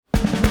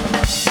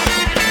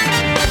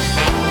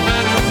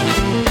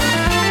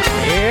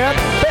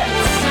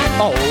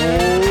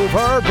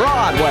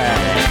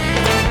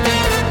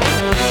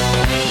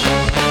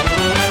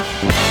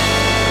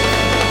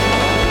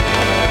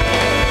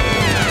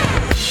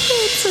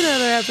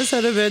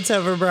episode of Bits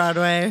Over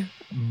Broadway.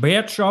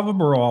 Bitch over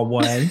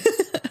Broadway.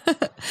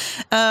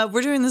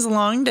 We're doing this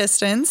long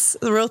distance,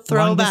 the real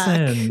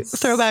throwback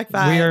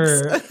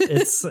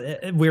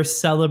vibes. We're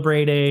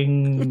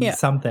celebrating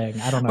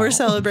something. I don't know. We're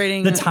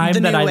celebrating the time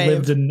the that I wave.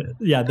 lived in.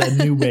 Yeah, the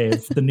new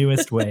wave, the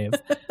newest wave.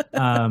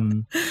 I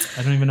don't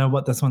even know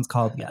what this one's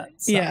called yet.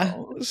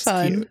 So It's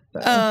fun. Cute,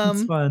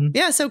 it's fun.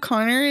 Yeah, so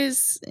Connor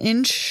is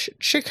in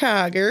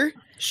Chicago.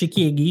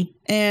 Shikigi.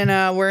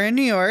 And we're in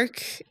New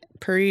York,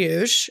 per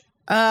usual.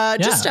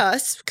 Just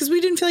us, because we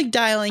didn't feel like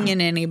dialing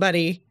in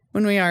anybody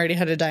when we already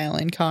had to dial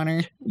in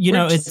Connor.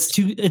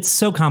 It's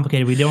so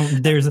complicated.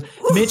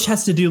 Mitch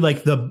has to do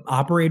like the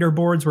operator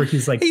boards where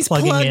he's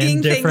plugging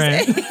in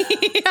different.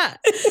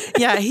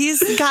 Yeah,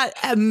 he's got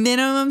a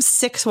minimum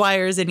 6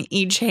 wires in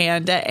each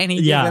hand at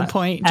any given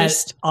point.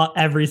 Just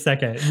every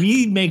second.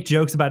 We make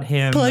jokes about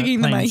him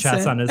plugging playing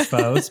chess on his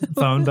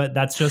phone, but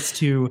that's just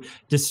to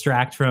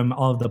distract from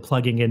all of the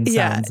plugging in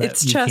sounds. Yeah,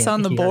 it's chess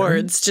on the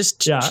boards.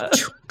 Just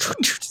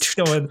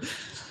going.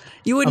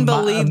 You wouldn't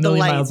believe the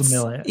lights.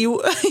 You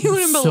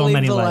wouldn't So believe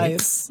many the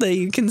lights that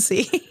you can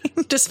see.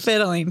 Just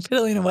fiddling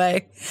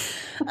away.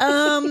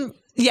 So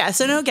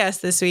no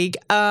guest this week.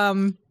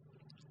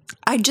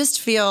 I just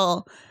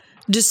feel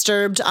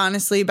disturbed,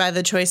 honestly, by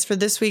the choice for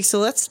this week. So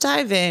let's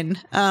dive in.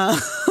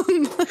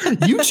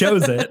 You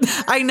chose it.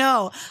 I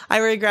know. I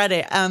regret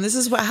it. This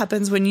is what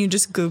happens when you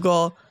just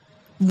Google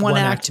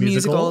one-act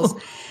musicals.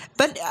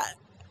 But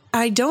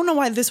I don't know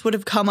why this would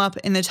have come up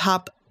in the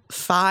top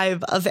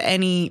 5 of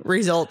any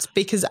results,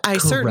 because I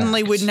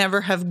certainly would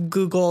never have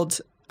Googled.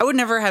 I would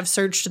never have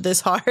searched this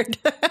hard.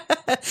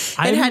 It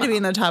had to be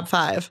in the top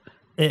 5.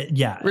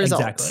 Results,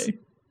 exactly.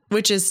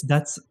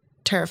 That's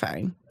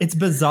terrifying. It's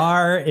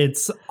bizarre.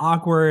 It's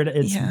awkward.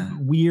 It's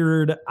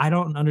weird. I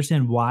don't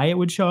understand why it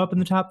would show up in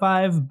the top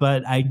 5,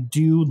 but I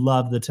do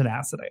love the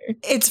tenacity.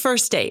 It's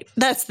First Date.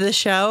 That's the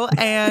show.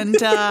 And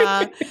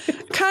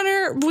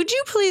Connor, would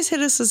you please hit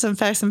us with some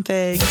facts and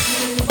figs?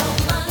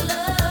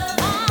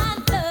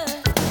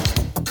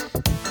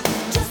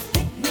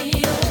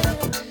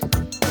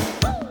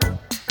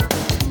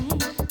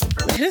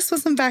 Hit us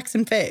with some facts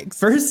and figs.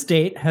 First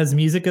Date has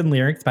music and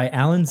lyrics by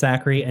Alan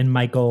Zachary and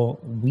Michael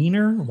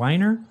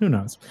Weiner? Who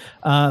knows?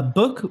 A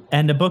book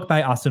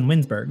by Austin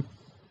Winsberg.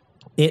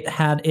 It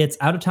had its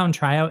out-of-town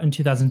tryout in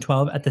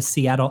 2012 at the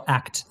Seattle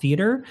Act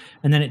Theater,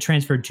 and then it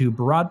transferred to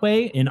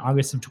Broadway in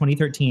August of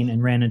 2013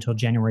 and ran until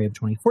January of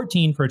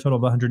 2014 for a total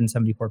of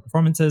 174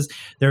 performances.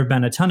 There have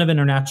been a ton of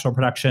international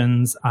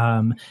productions.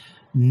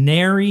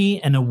 Nary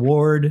an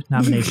award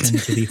nomination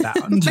to be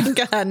found.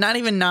 God, not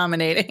even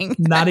nominating.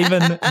 Not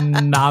even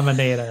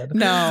nominated.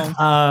 No.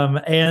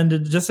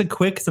 And just a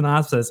quick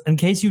synopsis, in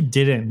case you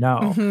didn't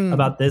know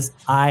about this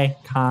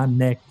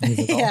iconic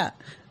musical. Yeah.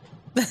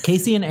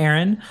 Casey and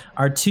Aaron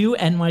are 2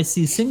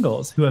 NYC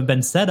singles who have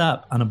been set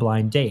up on a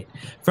blind date.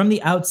 From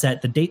the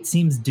outset, the date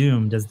seems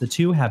doomed as the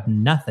two have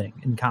nothing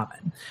in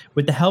common.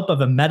 With the help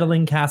of a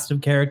meddling cast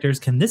of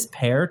characters, can this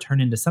pair turn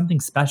into something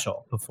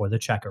special before the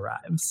check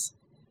arrives?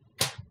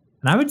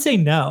 And I would say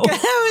no.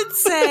 I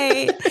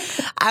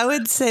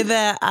would say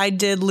that I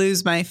did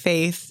lose my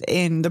faith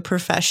in the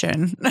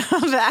profession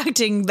of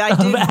acting. I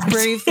did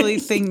briefly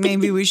think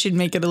maybe we should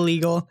make it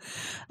illegal.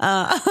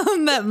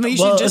 That we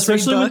should just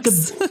read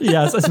books.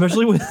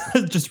 Especially with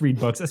just read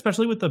books,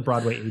 especially with the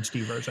Broadway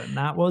HD version.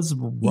 That was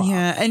rough.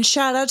 Yeah, and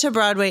shout out to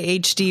Broadway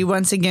HD.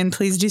 Once again,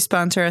 please do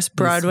sponsor us,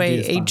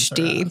 Broadway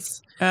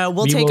HD.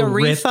 We'll take a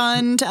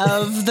refund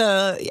of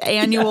the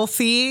annual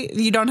fee.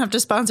 You don't have to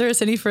sponsor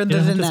us any further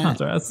than that.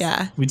 Sponsor us.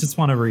 Yeah. We just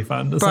want a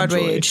refund.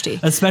 Broadway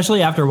HD.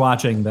 Especially after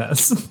watching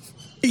this.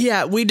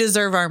 Yeah, we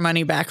deserve our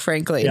money back,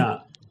 frankly. Yeah.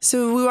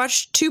 So we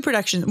watched 2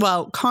 productions.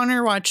 Well,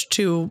 Connor watched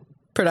 2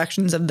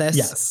 productions of this.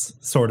 Yes,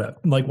 sort of.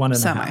 Like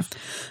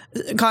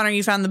 1.5. Connor,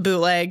 you found the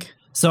bootleg.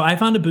 So I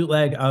found a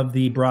bootleg of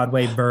the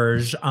Broadway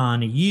version on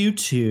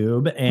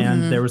YouTube,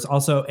 and there was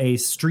also a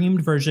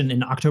streamed version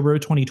in October of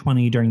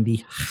 2020 during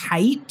the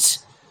height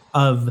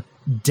of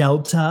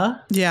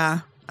Delta.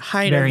 Yeah,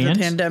 height variant. of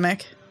the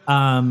pandemic.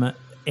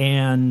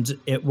 And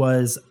it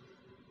was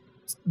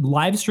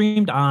live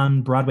streamed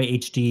on Broadway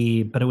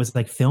HD, but it was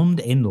like filmed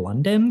in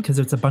London because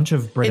it's a bunch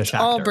of British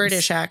actors. All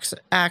British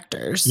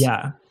actors.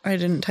 Yeah. I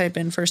didn't type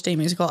in First Date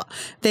musical.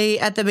 They,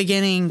 at the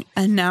beginning,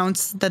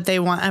 announced that they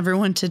want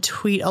everyone to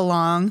tweet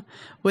along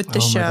with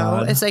the show.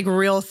 God. It's like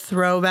real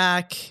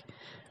throwback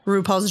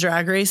RuPaul's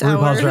Drag Race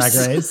RuPaul's hours. Drag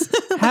Race.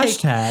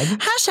 Hashtag.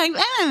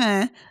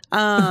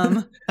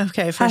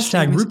 Okay.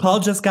 Hashtag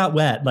RuPaul just got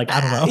wet. Like,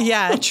 I don't know.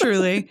 Yeah,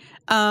 truly.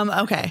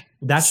 Okay.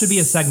 That should be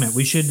a segment.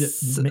 We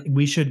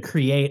should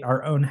create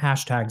our own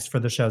hashtags for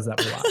the shows that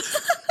we watch.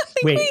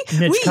 Wait,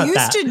 Mitch, cut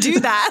that. We used to do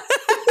that.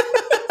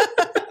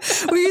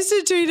 We used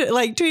to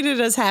tweet it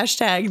as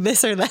hashtag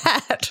this or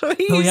that.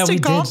 We used to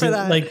call for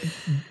that. Like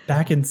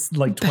back in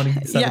like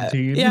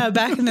 2017. Yeah,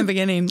 back in the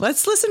beginning.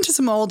 Let's listen to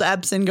some old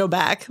eps and go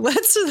back.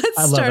 Let's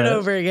start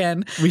over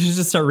again. We should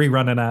just start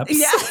rerunning eps.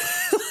 Yeah.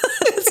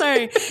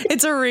 Sorry,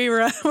 it's a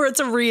rerun or it's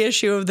a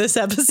reissue of this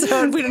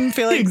episode. We didn't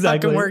feel like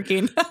fucking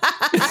working.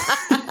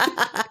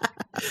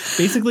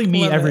 Basically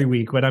me Love every it.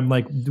 week when I'm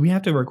like, do we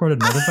have to record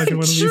another fucking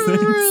one of these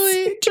things?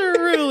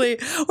 Truly.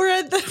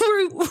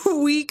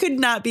 We could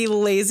not be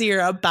lazier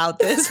about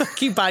this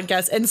fucking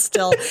podcast. And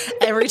still,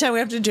 every time we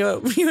have to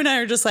do it, you and I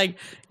are just like,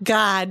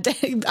 God,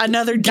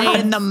 another day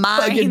in the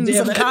mines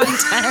of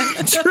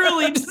content.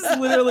 Truly, just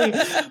literally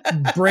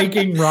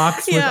breaking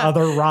rocks with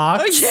other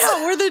rocks.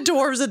 Yeah, we're the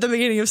dwarves at the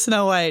beginning of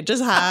Snow White.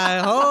 Just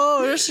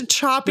just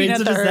chopping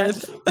at the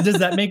earth. Does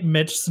that make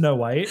Mitch Snow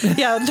White?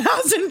 Yeah,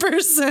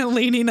 1,000%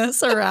 leading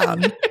us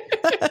around.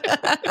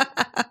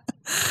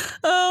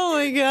 Oh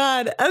my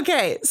God.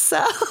 Okay,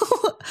 so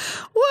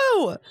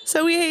whoa.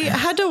 So we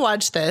had to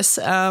watch this.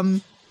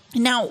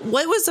 Now,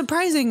 what was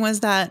surprising was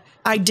that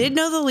I did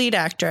know the lead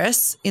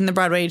actress in the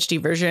Broadway HD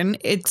version.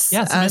 It's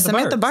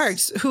Samantha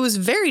Barks, who is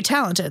very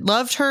talented.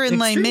 Loved her in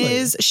Les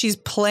Mis. She's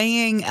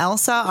playing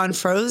Elsa on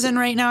Frozen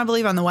right now, I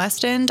believe, on the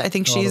West End. I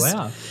think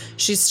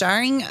she's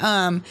starring.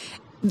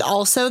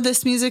 Also,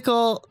 this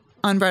musical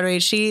on Broadway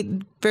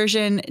HD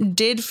version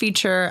did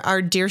feature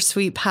our dear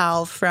sweet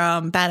pal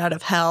from Bat Out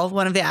of Hell,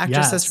 one of the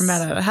actresses from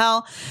Bat Out of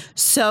Hell.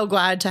 So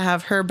glad to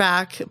have her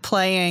back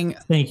playing.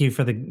 Thank you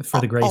for the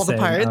gracing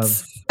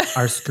of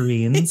our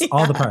screens.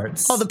 All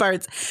the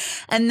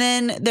parts. And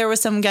then there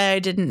was some guy I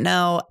didn't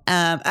know.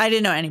 I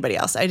didn't know anybody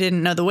else. I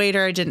didn't know the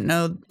waiter. I didn't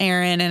know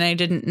Aaron, and I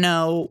didn't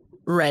know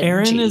Reggie.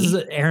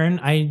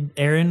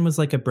 Aaron was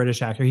like a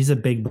British actor. He's a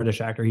big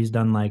British actor. He's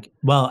done I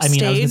was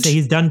gonna say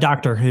he's done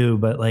Doctor Who,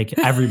 but like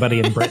everybody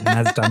in Britain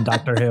has done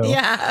Doctor Who.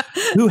 Yeah.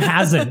 Who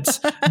hasn't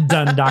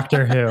done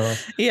Doctor Who?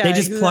 Yeah. They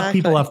just pluck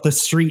people off the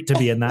street to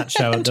be in that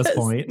show at this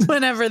point.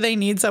 Whenever they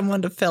need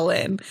someone to fill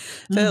in.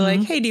 They're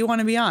like, hey, do you want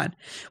to be on?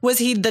 Was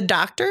he the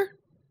doctor?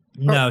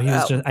 No, he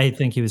was just. I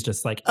think he was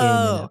just like in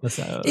an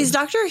episode. Is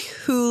Doctor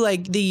Who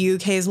like the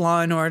UK's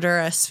Law and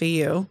Order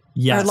SVU?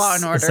 Yes, or Law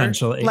and Order.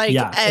 Essentially,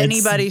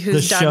 anybody it's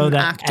who's the done show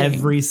that acting.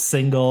 every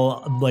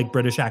single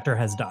British actor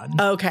has done.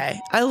 Okay,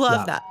 I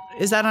love that.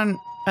 Is that on?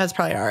 That's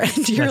probably all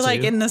right. You're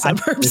in the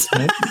suburbs.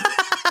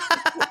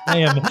 I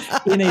am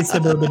in a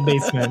suburban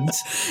basement.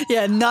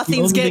 Yeah,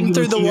 nothing's getting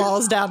through the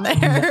walls down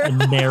there.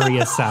 Nary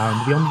a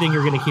sound. The only thing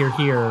you're going to hear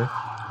here.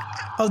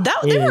 Oh,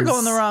 they were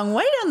going the wrong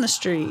way down the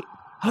street.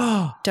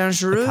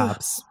 Dangereux.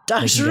 Cops.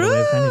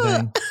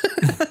 Dangereux.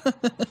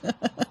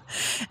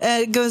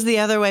 It goes the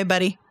other way,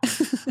 buddy.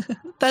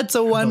 That's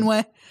a one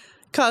way.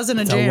 Causing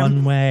a jam. A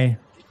one way.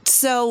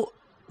 So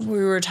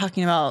we were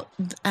talking about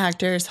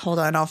actors. Hold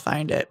on, I'll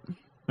find it.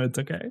 It's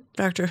okay.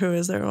 Doctor Who,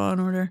 is there Law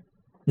and Order?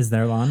 Is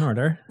there Law and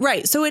Order?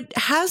 Right. So it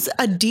has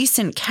a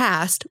decent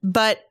cast,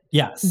 but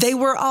they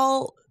were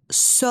all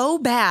so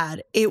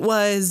bad. It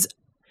was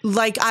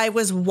like I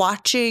was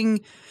watching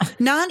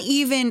not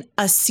even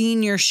a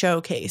senior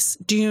showcase.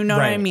 Do you know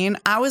what I mean?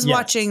 I was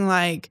watching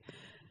like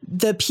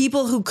the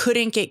people who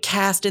couldn't get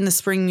cast in the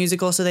spring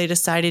musical, so they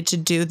decided to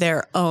do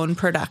their own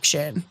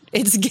production.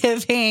 It's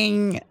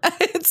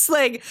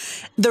like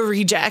The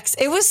Rejects.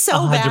 It was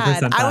so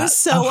bad. I was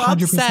so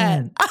 100%.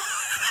 upset.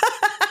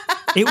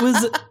 It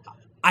was,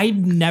 I've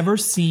never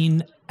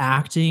seen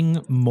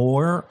acting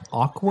more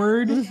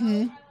awkward.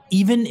 Mm-hmm.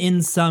 Even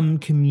in some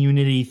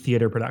community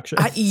theater productions.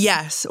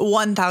 Yes,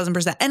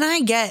 1,000%. And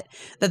I get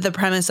that the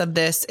premise of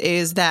this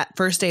is that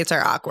first dates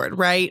are awkward,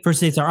 right?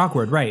 First dates are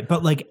awkward, right?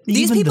 But like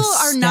these even people the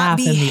are not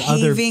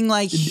behaving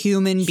like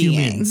human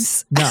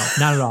beings. No,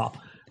 not at all.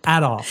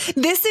 At all.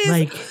 This is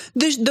like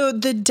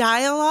the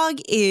dialogue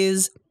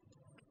is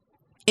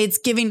it's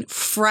giving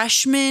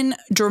freshman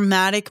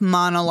dramatic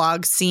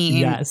monologue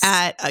scene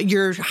at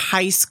your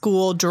high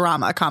school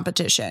drama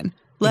competition.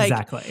 Like,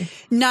 exactly.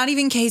 Not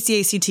even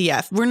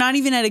KCACTF. We're not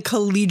even at a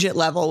collegiate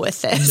level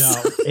with this.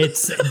 No,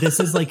 this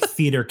is like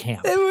theater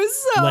camp. It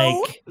was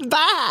so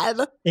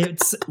bad.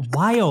 It's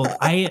wild.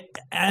 I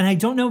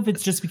don't know if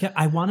it's just because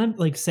I want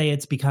to say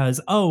it's because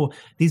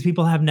these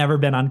people have never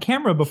been on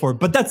camera before,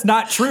 but that's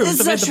not true.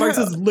 Samantha Barks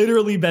has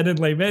literally been in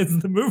Les Mis,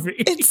 the movie.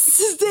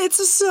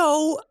 It's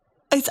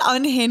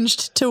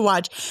unhinged to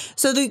watch.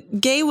 So the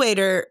gay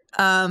waiter,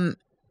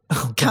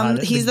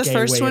 he's the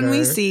first one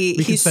we see.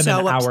 We can spend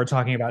an hour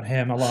talking about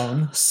him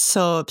alone.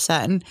 So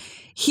upset. And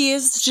he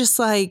is just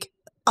like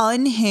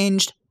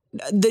unhinged.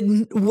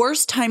 The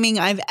worst timing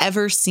I've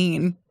ever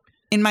seen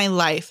in my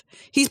life.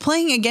 He's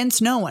playing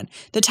against no one.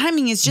 The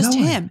timing is just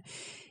him.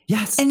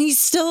 Yes. And he's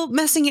still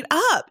messing it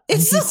up.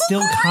 He's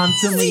still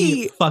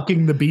constantly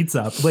fucking the beats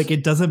up. Like,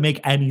 it doesn't make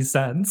any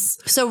sense.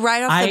 So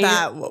right off the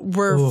bat,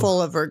 we're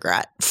full of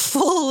regret.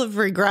 Full of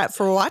regret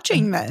for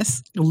watching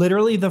this.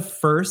 Literally the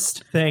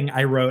first thing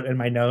I wrote in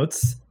my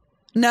notes.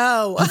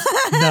 No.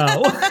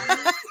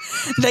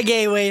 The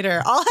gay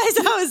waiter. All I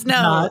saw was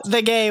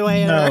the gay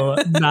waiter. No,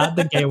 not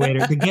the gay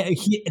waiter.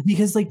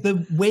 Because like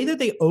the way that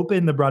they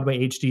open the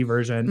Broadway HD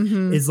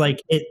version is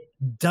like it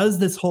does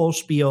this whole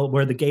spiel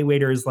where the gay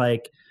waiter is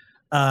like,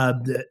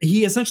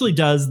 he essentially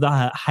does the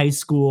high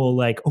school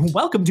like,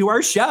 welcome to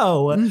our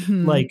show.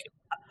 Like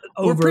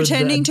we're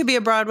pretending to be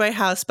a Broadway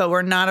house, but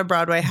we're not a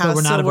Broadway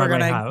house. So we're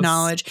going to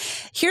acknowledge.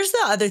 Here's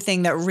the other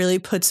thing that really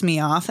puts me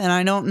off. And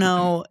I don't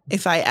know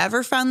if I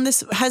ever found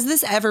this. Has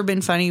this ever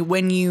been funny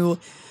when you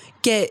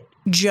get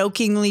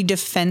jokingly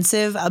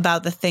defensive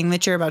about the thing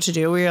that you're about to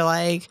do, where you're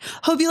like,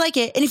 hope you like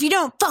it, and if you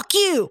don't, fuck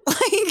you.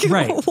 Like,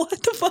 right. What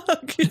the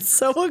fuck? It's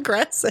so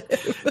aggressive.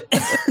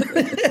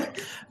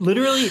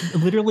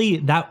 literally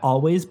that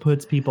always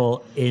puts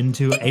people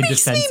into a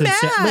defensive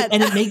state,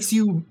 and it makes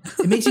you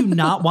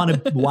not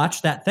want to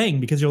watch that thing,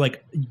 because you're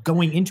like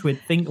going into it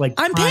like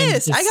I'm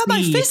pissed. I got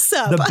my fists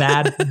up.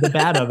 the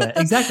bad of it.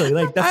 Exactly.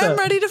 Like I'm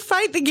ready to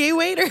fight the gay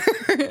waiter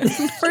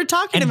for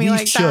talking to me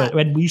like that.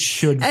 And we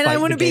should. And I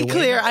want to be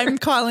clear. I'm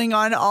calling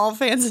on all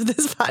fans of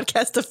this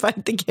podcast to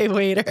fight the gay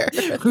waiter.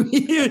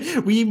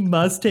 We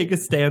must take a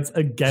stance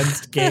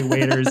against gay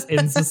waiters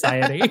in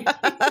society.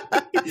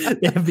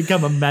 They have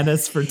become a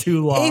menace for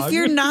too long. If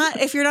you're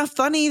not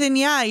funny, then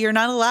yeah, you're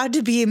not allowed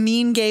to be a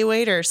mean gay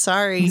waiter.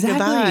 Sorry.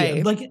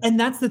 Exactly. Goodbye. Like, and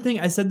that's the thing.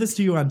 I said this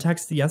to you on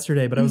text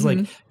yesterday, but I was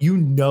like,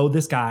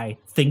 this guy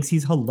thinks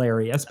he's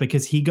hilarious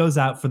because he goes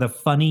out for the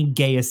funny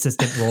gay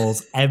assistant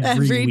roles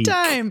every week.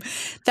 Time.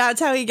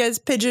 That's how he gets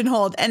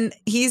pigeonholed. And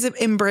he's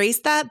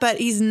embraced that, but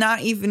he's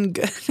not even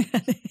good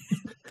at it.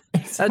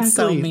 Exactly. That's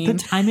so mean.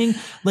 The timing,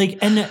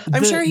 and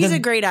I'm sure he's a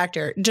great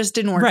actor. Just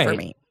didn't work for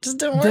me. Just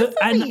didn't work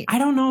for me. I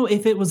don't know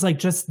if it was like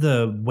just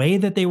the way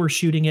that they were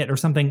shooting it or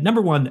something.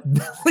 Number one,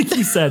 like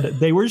you said,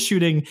 they were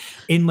shooting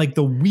in like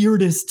the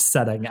weirdest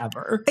setting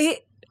ever.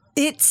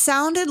 It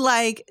sounded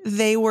like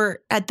they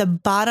were at the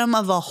bottom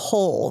of a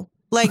hole.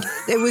 Like,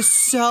 it was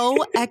so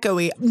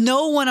echoey.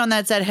 No one on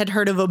that set had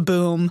heard of a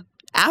boom.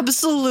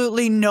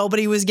 Absolutely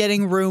nobody was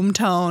getting room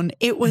tone.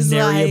 It was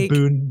a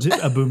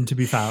boom to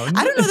be found.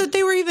 I don't know that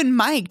they were even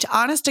mic'd.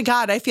 Honest to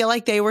God, I feel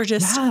like they were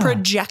just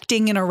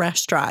projecting in a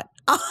restaurant.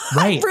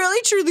 Right. I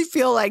really truly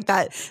feel like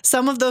that.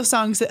 Some of those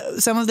songs,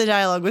 some of the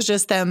dialogue was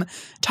just them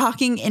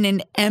talking in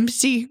an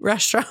empty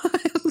restaurant.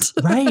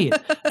 Right.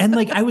 And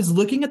like, I was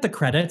looking at the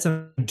credits,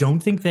 and I don't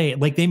think they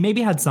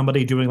maybe had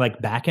somebody doing like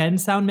back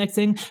end sound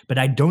mixing, but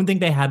I don't think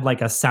they had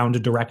like a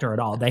sound director at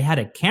all. They had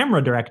a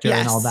camera director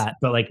and all that,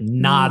 but like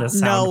not a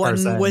sound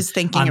person. No one was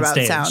thinking about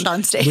sound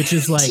on stage. Which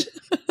is like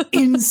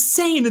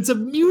insane. It's a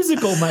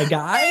musical, my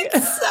guy.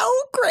 It's so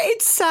great.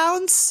 It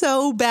sounds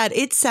so bad.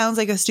 It sounds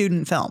like a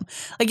student film.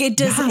 Like it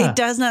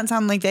does not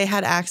sound like they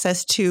had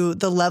access to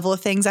the level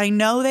of things I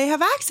know they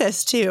have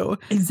access to.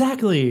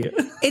 Exactly.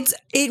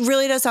 It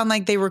really does sound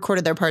like they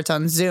recorded their parts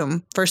on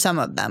Zoom for some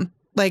of them.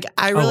 Like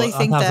I really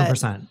think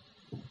 1,000%.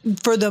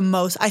 For the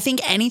most, I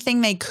think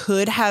anything they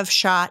could have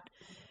shot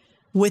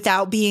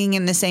without being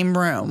in the same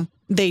room,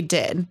 they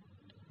did.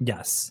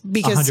 Yes.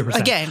 Because 100%.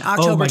 Again,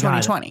 October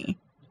 2020.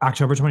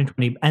 October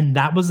 2020. And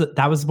that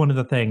was one of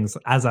the things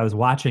as I was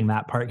watching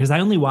that part, because I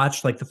only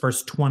watched like the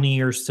first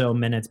 20 or so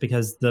minutes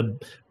because the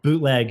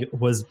bootleg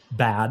was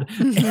bad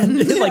and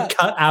it like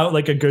cut out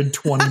like a good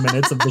 20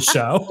 minutes of the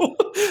show.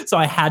 So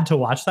I had to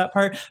watch that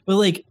part. But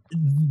like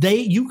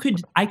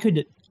I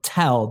could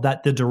tell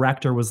that the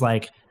director was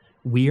like,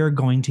 we are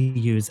going to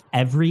use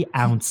every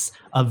ounce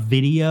of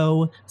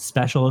video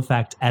special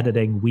effect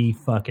editing we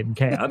fucking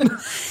can.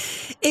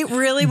 It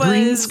really was.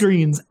 Green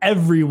screens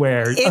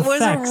everywhere. It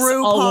was a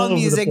RuPaul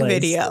music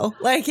video.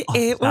 Like,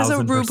 it was a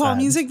RuPaul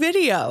music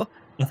video.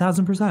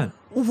 1,000%.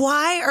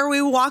 Why are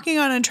we walking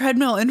on a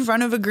treadmill in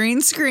front of a green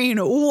screen?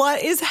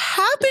 What is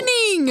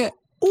happening?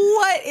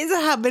 What is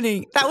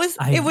happening?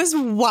 It was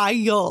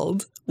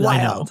wild.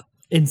 Wild.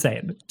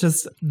 Insane.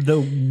 Just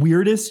the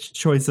weirdest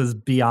choices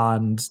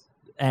beyond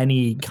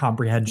any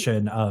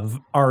comprehension of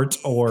art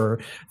or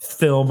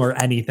film or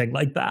anything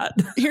like that.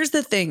 Here's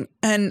the thing,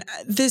 and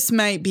this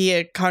might be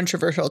a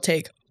controversial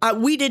take.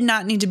 We did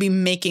not need to be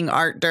making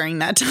art during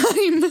that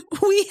time.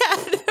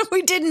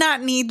 We did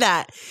not need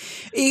that.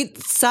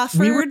 It suffered.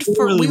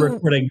 We were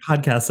recording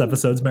podcast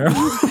episodes, Meryl.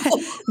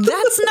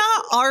 That's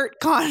not art,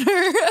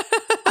 Connor.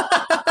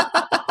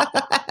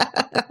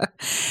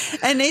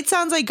 And it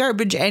sounds like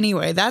garbage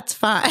anyway. That's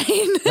fine.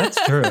 That's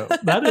true.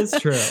 That is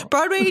true.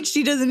 Broadway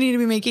HD doesn't need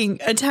to be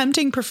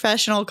attempting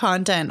professional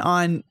content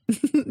on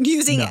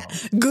using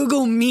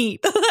Google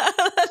Meet.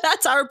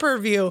 That's our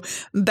purview.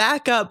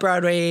 Back up,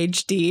 Broadway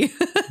HD.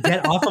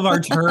 Get off of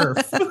our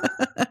turf.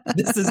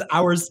 This is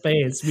our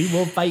space. We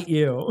will fight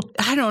you.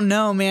 I don't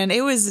know, man.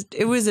 It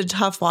was a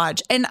tough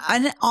watch. And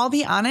I'll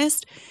be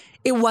honest,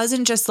 it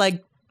wasn't just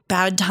like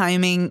bad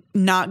timing,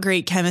 not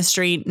great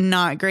chemistry,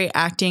 not great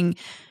acting.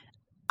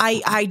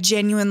 I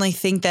genuinely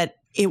think that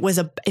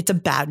it's a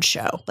bad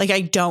show. Like, I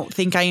don't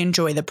think I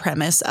enjoy the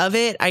premise of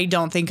it. I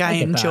don't think I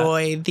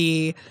enjoy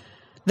the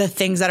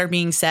things that are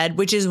being said,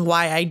 which is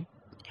why I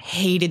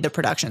hated the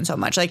production so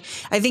much. Like,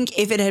 I think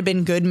if it had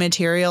been good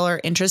material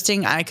or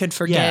interesting, I could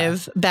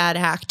forgive bad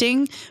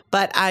acting.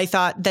 But I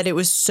thought that it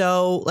was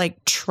so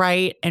like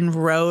trite and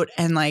rote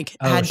and like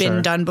had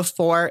been done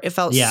before. It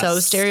felt so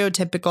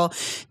stereotypical.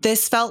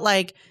 This felt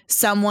like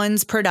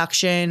someone's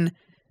production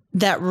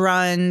that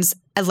runs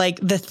like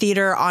the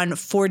theater on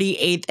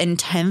 48th and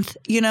 10th,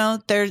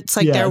 it's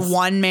like their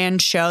one-man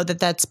show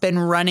that's been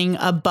running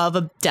above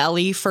a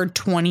deli for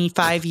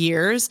 25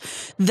 years.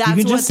 That's you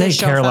can just what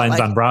say Caroline's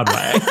on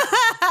Broadway.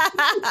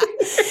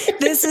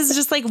 This is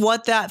just like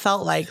what that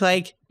felt like.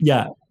 Like,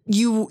 yeah.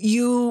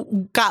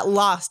 you got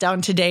lost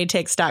on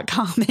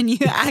todaytix.com and you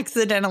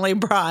accidentally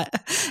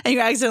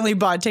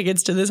bought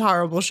tickets to this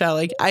horrible show.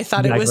 Like, I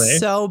thought it was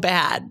so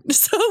bad.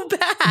 So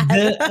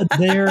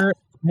bad.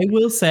 I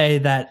will say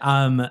that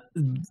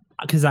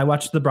because I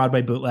watched the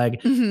Broadway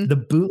bootleg,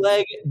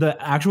 the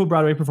actual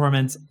Broadway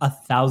performance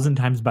 1,000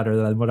 times better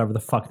than whatever the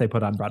fuck they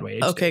put on Broadway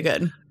HD. Okay,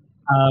 good.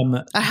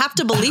 I have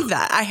to believe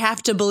that. I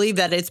have to believe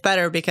that it's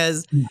better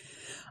because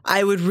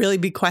I would really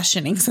be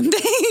questioning some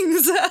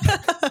things.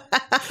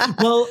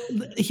 Well,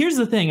 here's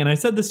the thing, and I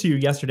said this to you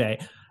yesterday.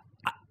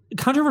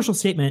 Controversial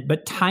statement,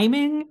 but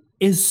timing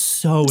is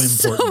so important.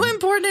 So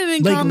important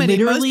in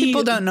comedy. Most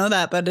people don't know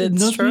that, but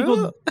it's most true.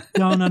 People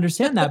don't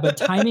understand that, but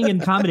timing in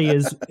comedy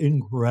is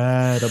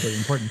incredibly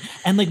important.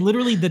 And like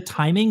literally the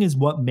timing is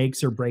what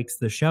makes or breaks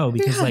the show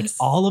because like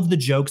all of the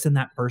jokes in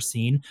that first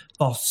scene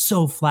fall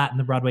so flat in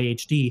the Broadway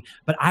HD.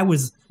 But I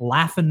was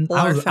laughing.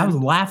 I was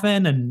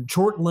laughing and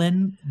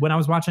chortling when I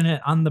was watching it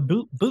on the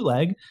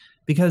bootleg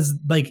because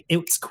like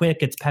it's quick,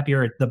 it's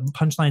peppier, the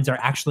punchlines are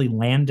actually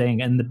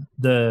landing and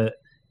the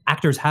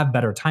actors have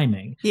better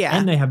timing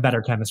and they have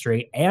better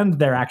chemistry and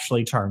they're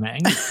actually charming.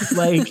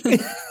 Like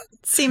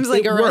seems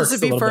like a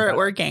recipe for it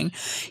working.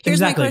 Here's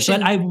my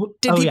question.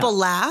 Did people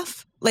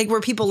laugh? Like,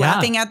 were people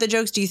laughing at the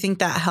jokes? Do you think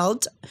that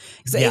helped?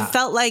 Because it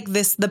felt like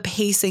the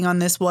pacing on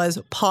this was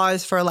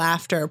pause for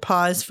laughter,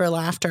 pause for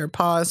laughter,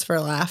 pause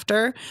for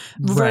laughter,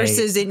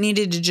 versus it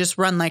needed to just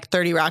run like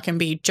 30 Rock and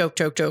be joke.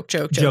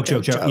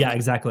 Yeah,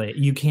 exactly.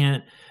 You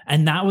can't.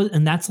 And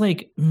that's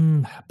like,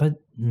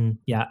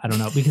 yeah, I don't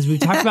know. Because we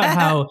talked about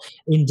how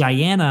in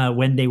Diana,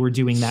 when they were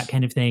doing that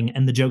kind of thing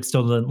and the joke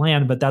still didn't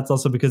land, but that's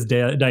also because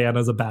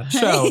Diana's a bad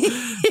show.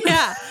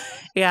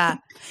 Yeah.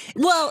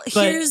 Well,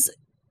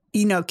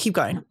 keep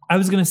going. I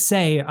was going to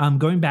say,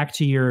 going back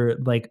to your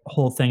like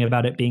whole thing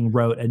about it being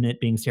rote and it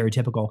being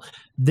stereotypical,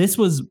 this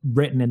was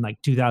written in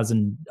like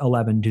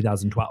 2011,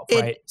 2012,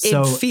 right?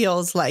 So it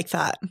feels like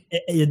that.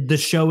 The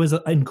show is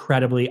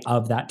incredibly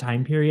of that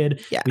time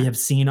period. Yeah. We have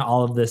seen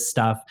all of this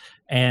stuff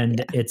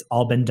and it's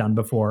all been done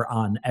before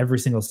on every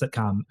single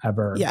sitcom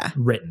ever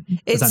written,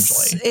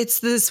 essentially.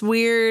 It's this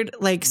weird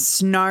like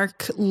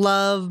snark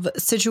love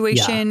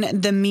situation. Yeah.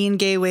 The mean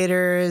gay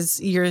waiter is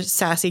your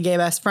sassy gay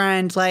best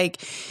friend.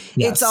 Like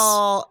it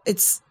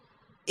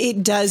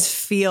does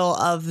feel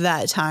of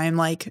that time,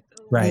 like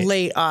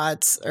late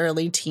aughts,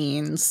 early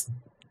teens,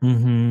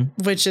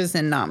 which is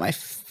not my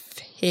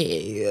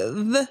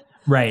fave.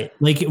 Right.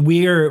 Like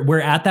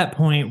we're at that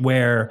point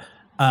where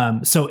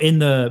so in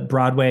the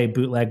Broadway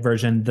bootleg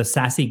version, the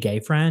sassy gay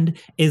friend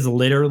is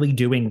literally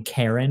doing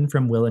Karen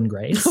from Will and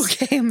Grace.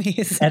 Okay,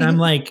 amazing. And I'm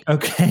like,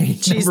 okay,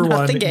 she's number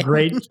one, gay.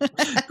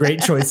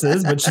 great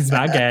choices, but she's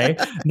not gay.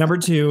 Number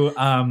two,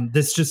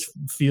 this just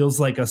feels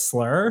like a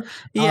slur.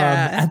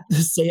 Yeah.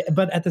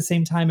 But at the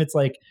same time, it's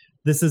like,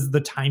 this is the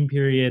time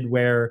period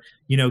where,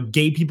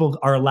 gay people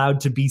are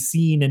allowed to be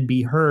seen and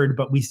be heard,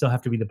 but we still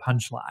have to be the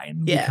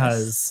punchline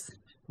because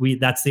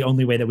that's the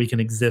only way that we can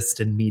exist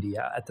in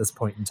media at this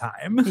point in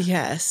time.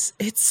 Yes.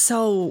 It's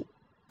so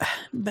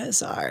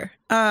bizarre.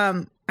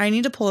 I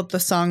need to pull up the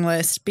song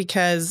list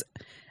because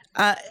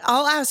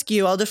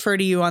I'll defer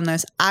to you on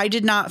this. I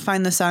did not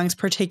find the songs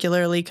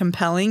particularly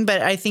compelling,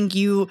 but I think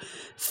you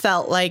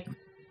felt like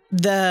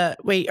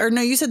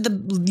you said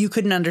you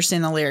couldn't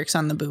understand the lyrics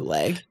on the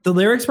bootleg. The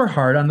lyrics were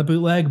hard on the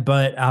bootleg,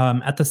 but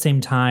at the same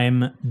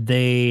time,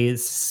 they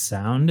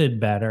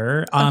sounded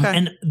better.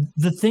 And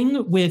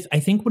I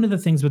think one of the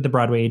things with the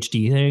Broadway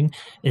HD thing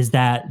is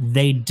that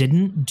they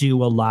didn't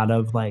do a lot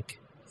of like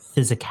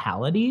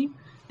physicality.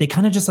 They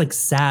kind of just like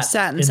sat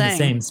in the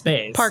same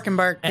space. Park and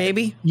bark,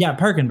 baby. Yeah,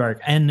 park and bark.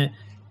 And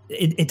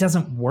it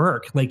doesn't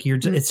work. Like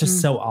it's just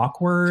so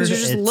awkward. Because you're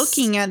just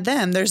looking at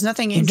them. There's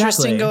nothing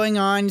interesting going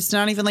on. It's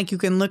not even like you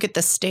can look at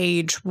the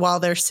stage while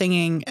they're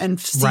singing and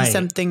see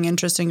something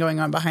interesting going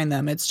on behind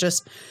them. It's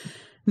just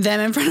them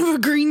in front of a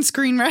green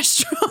screen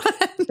restaurant.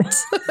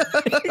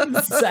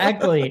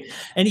 Exactly.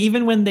 And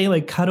even when they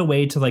like cut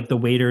away to like the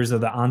waiters or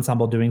the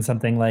ensemble doing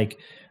something like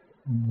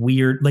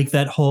weird, like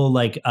that whole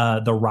like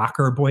the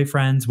rocker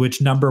boyfriends,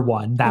 which number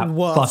one, that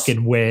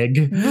fucking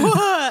wig.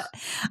 What?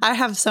 I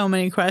have so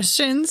many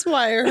questions.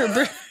 Why are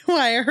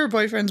her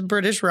boyfriends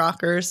British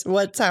rockers?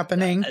 What's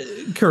happening?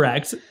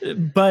 Correct.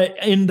 But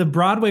in the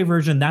Broadway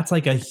version, that's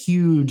like a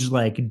huge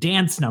like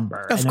dance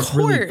number. And it's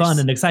really fun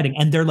and exciting.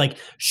 And they're like,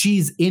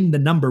 she's in the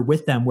number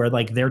with them where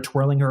like they're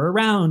twirling her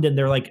around and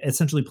they're like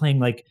essentially playing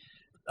like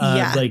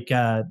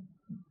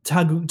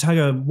tug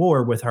of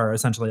war with her,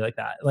 essentially like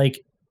that.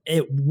 Like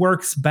it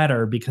works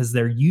better because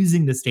they're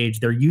using the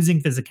stage, they're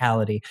using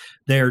physicality,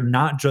 they're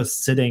not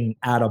just sitting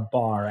at a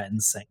bar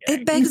and singing.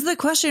 It begs the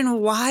question,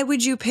 why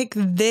would you pick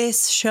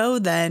this show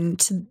then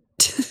to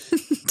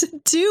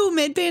do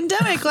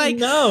mid-pandemic? Like,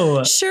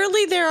 no.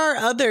 Surely there are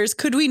others.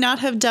 Could we not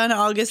have done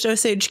August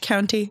Osage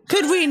County?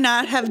 Could we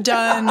not have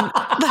done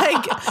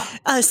like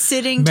a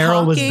sitting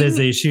Meryl talking? Was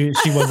busy. She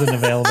wasn't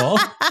available.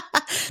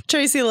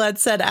 Tracy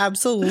Letts said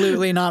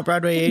absolutely not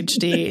Broadway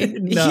HD.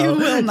 No. You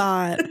will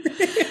not.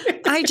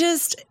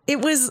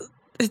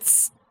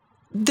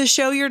 the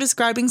show you're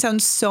describing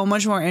sounds so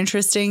much more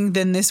interesting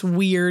than this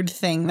weird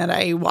thing that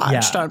I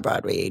watched on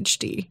Broadway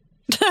HD.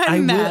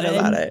 I'm mad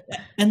about it.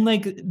 And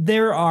like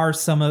there are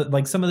some of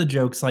the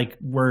jokes like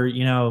were,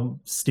 you know,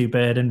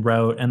 stupid and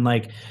rote, and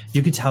like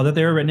you could tell that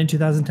they were written in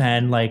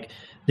 2010. Like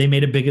they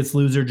made a Biggest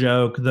Loser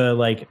joke, the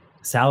like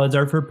salads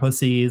are for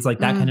pussies, like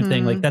that kind of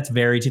thing. Like that's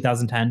very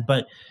 2010.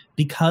 But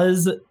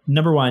because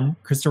number one,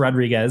 Krista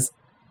Rodriguez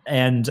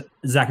and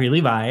Zachary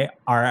Levi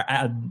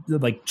are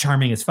like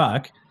charming as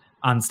fuck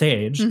on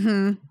stage.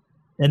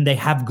 And they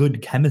have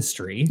good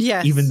chemistry,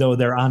 even though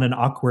they're on an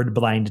awkward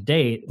blind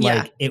date.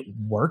 Like it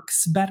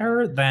works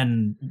better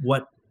than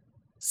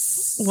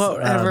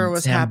whatever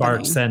was Sam happening.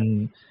 Barks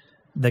and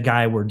the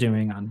guy were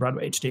doing on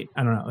Broadway HD.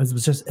 I don't know.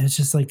 It's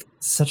just like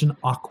such an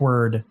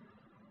awkward.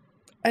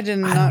 I did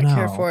not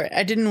care for it.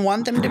 I didn't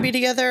want them to be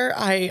together.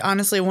 I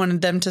honestly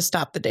wanted them to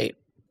stop the date.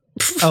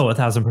 Oh,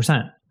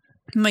 1,000%.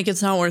 I'm like,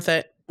 it's not worth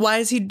it. Why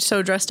is he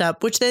so dressed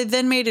up? Which they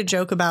then made a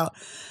joke about.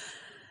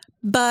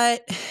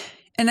 But,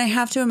 and I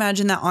have to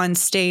imagine that on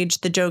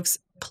stage, the jokes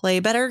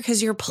play better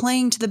because you're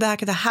playing to the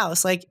back of the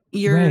house. Like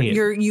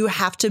you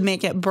have to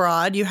make it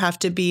broad. You have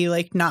to be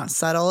like not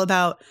subtle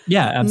about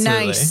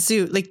nice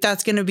suit. Like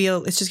that's going to be,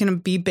 it's just going to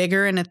be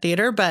bigger in a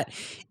theater. But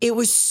it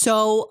was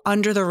so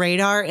under the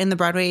radar in the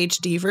Broadway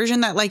HD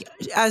version that like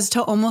as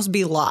to almost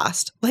be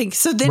lost. Like,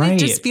 so then it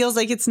just feels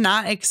like it's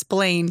not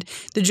explained.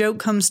 The joke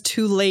comes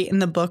too late in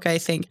the book, I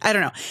think. I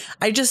don't know.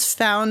 I just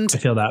found I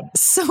feel that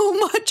so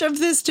much of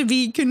this to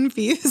be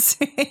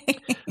confusing.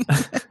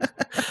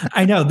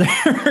 I know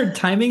their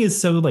timing is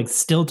so like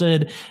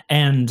stilted,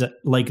 and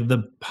like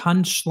the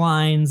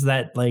punchlines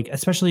that like,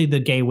 especially the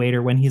gay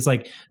waiter when he's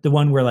like the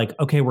one where like,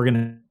 okay, we're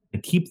gonna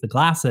keep the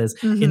glasses.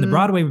 In the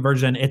Broadway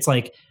version, it's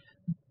like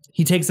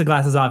he takes the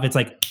glasses off. It's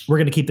like we're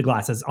gonna keep the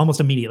glasses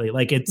almost immediately.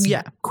 Like it's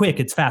quick,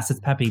 it's fast,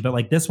 it's peppy. But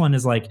like this one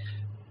is like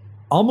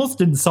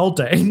almost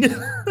insulting.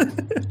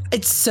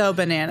 It's so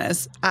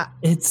bananas.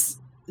 It's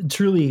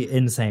truly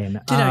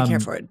insane. Did not care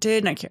for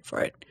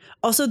it.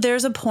 Also,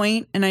 there's a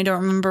point, and I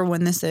don't remember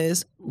when this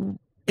is,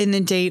 in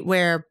the date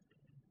where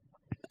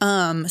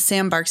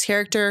Sam Barks'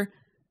 character,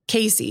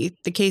 Casey,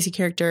 the Casey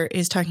character,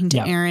 is talking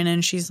to Aaron,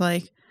 and she's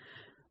like,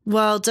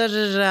 well,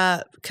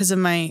 because of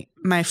my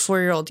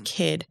 4-year-old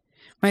kid.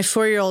 My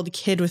 4-year-old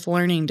kid with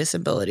learning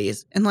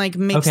disabilities. And like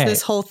makes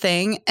this whole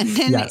thing. And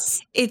then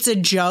it's a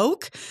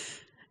joke.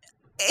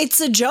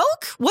 It's a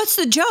joke? What's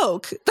the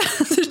joke?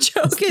 The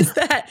joke is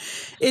that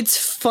it's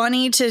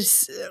funny to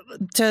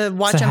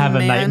watch to have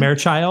a nightmare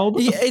child.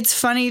 It's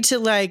funny to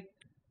like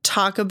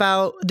talk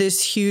about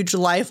this huge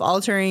life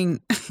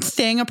altering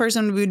thing a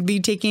person would be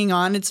taking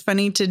on. It's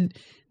funny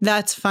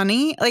that's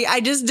funny. Like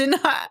I just did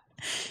not.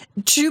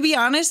 To be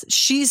honest,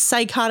 she's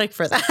psychotic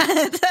for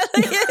that.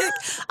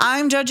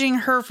 I'm judging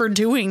her for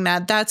doing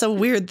that. That's a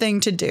weird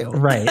thing to do.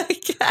 Right.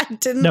 I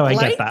didn't like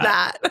get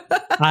that.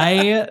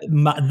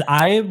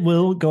 I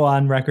will go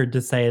on record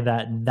to say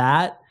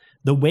that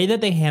the way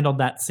that they handled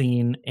that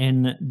scene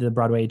in the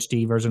Broadway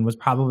HD version was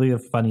probably the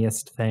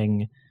funniest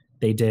thing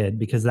they did,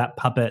 because the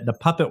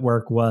puppet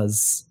work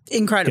was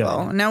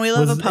incredible. Good. Now we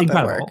love a puppet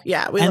work.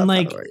 Yeah, we love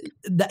puppet work.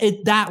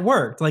 That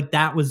worked. Like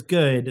that was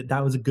good.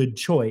 That was a good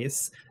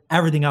choice.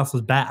 Everything else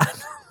was bad.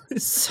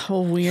 It's so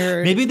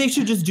weird. Maybe they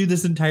should just do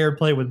this entire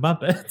play with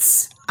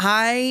Muppets.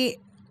 I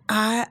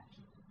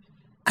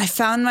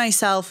found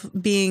myself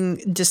being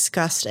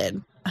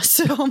disgusted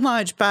so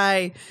much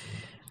by,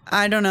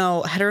 I don't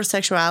know,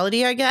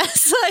 heterosexuality, I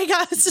guess. Like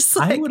I was just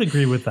like, I would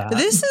agree with that.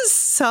 This is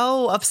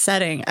so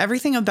upsetting.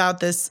 Everything about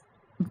this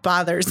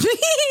bothers me.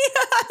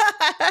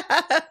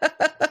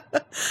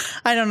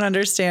 I don't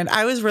understand.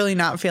 I was really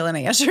not feeling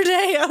it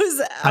yesterday. I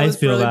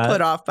was really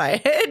put off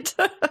by it.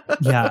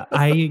 Yeah,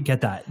 I get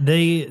that.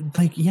 They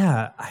like,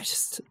 I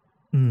just,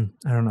 I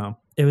don't know.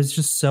 It was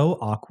just so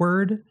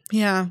awkward.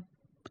 Yeah.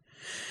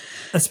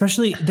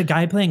 Especially the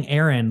guy playing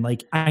Aaron.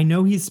 Like, I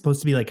know he's supposed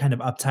to be like kind of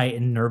uptight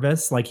and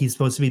nervous. Like he's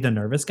supposed to be the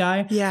nervous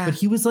guy. Yeah. But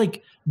he was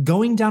like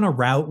going down a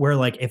route where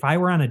like, if I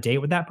were on a date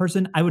with that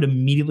person, I would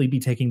immediately be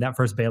taking that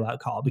first bailout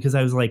call, because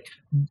I was like,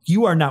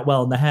 you are not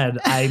well in the head.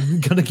 I'm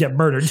going to get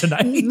murdered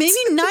tonight. Maybe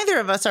neither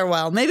of us are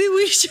well. Maybe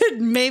we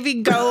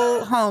should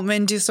go home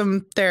and do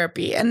some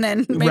therapy. And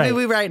then maybe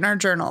we write in our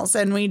journals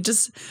and we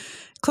just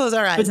close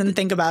our eyes and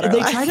think about it.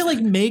 They try to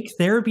like make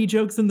therapy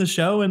jokes in the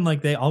show, and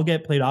like they all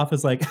get played off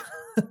as like,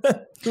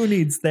 who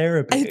needs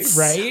therapy? It's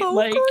right? So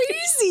like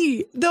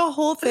crazy. The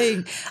whole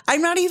thing.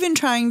 I'm not even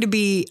trying to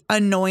be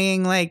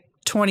annoying like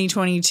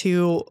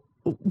 2022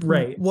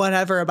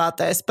 whatever about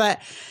this, but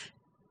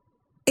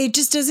it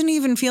just doesn't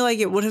even feel like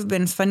it would have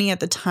been funny at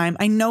the time.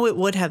 I know it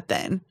would have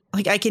been.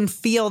 Like I can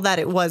feel that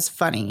it was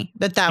funny,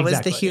 that was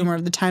the humor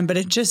of the time, but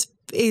it just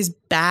is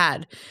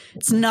bad.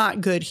 It's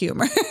not good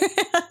humor.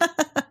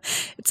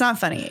 It's not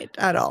funny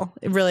at all.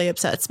 It really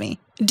upsets me.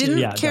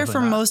 Didn't care for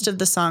most of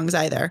the songs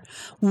either.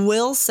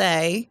 Will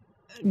say,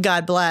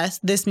 God bless,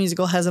 this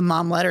musical has a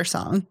mom letter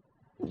song.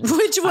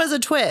 Which was a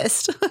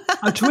twist.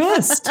 A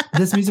twist.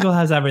 This musical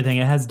has everything.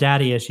 It has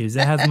daddy issues.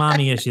 It has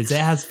mommy issues. It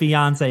has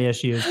fiance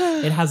issues.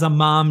 It has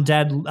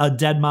a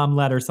dead mom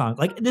letter song.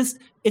 Like this,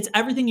 it's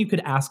everything you could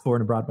ask for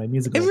in a Broadway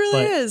musical. It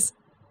really is.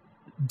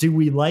 Do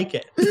we like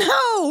it?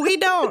 No, we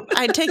don't.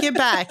 I take it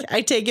back.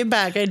 I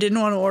didn't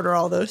want to order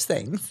all those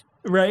things.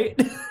 Right?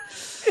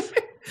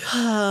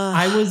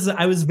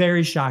 I was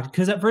very shocked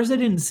because at first I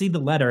didn't see the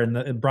letter in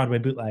the Broadway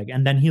bootleg,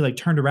 and then he like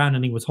turned around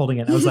and he was holding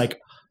it. And I was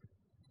like,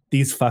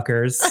 these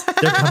fuckers,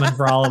 they're coming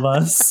for all of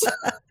us.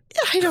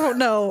 I don't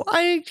know.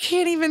 I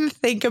can't even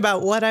think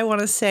about what I want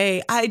to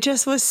say. I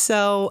just was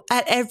so,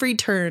 at every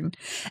turn,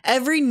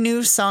 every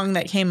new song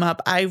that came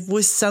up, I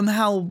was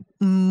somehow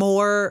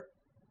more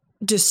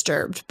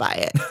disturbed by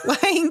it.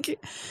 Like,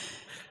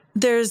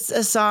 there's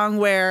a song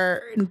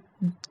where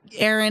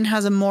Erin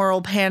has a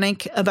moral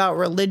panic about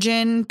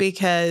religion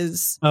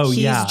because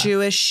he's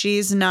Jewish.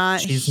 She's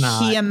not.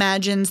 He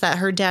imagines that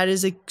her dad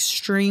is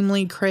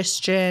extremely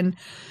Christian,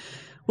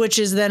 which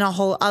is then a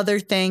whole other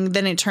thing.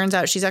 Then it turns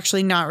out she's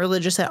actually not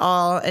religious at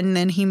all. And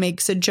then he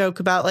makes a joke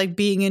about like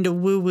being into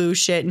woo-woo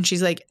shit. And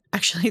she's like,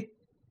 actually,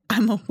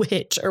 I'm a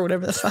witch or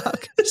whatever the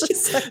fuck.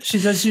 She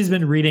says she's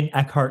been reading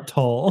Eckhart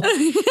Tolle.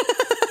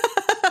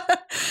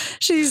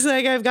 She's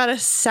like, I've got a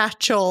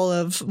satchel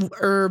of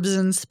herbs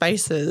and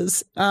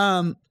spices.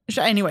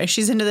 Anyway,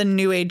 she's into the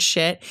new age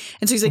shit.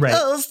 And so he's like,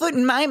 oh, foot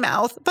in my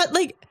mouth. But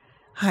like,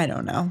 I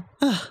don't know.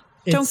 Ugh.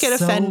 Don't get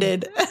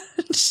offended.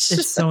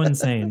 It's so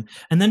insane.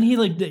 And then he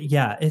like,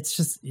 it's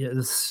just,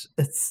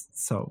 it's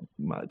so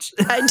much.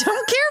 I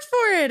don't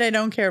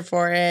care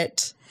for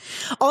it.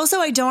 Also,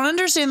 I don't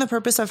understand the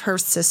purpose of her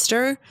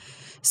sister.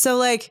 So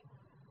like,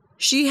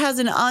 she has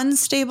an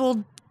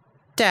unstable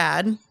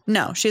dad.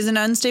 No, she has an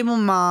unstable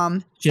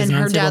mom. She has and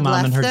an her unstable dad mom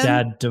left and her them.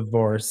 dad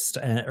divorced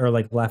or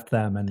like left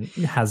them and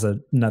has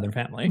another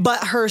family.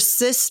 But her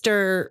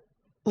sister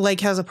like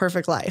has a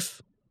perfect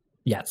life.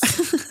 Yes.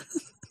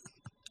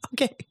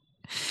 Okay.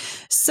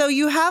 So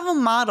you have a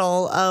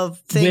model of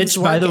things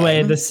Which, by the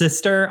way, the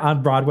sister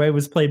on Broadway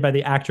was played by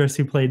the actress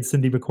who played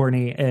Cindy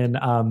McCorney in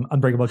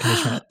Unbreakable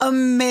Kimmy Schmidt.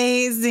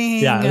 Amazing.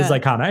 Yeah, it was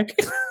iconic.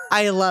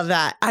 I love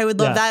that. I would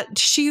love that.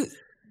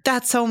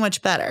 That's so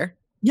much better.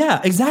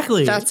 Yeah,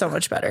 exactly. That's so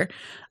much better.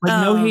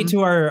 Like, no hate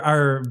to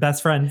our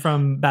best friend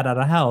from Bat Out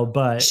of Hell,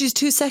 but she's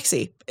too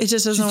sexy. It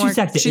just doesn't work.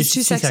 She's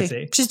too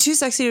sexy. She's too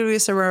sexy to be a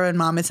suburban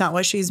mom. It's not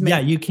what she's made. Yeah,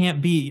 you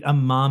can't be a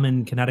mom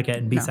in Connecticut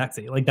and be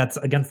sexy. Like, that's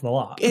against the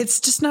law. It's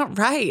just not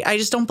right. I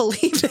just don't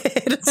believe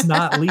it. It's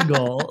not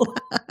legal.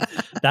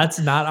 That's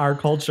not our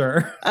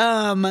culture.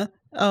 Oh,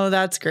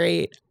 that's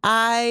great.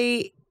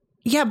 But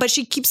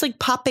she keeps like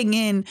popping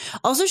in.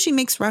 Also, she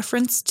makes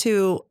reference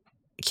to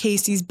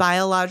Casey's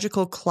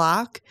biological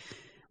clock,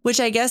 which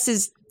I guess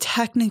is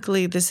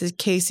technically this is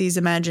Casey's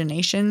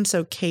imagination.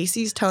 So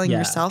Casey's telling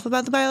herself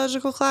about the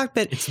biological clock,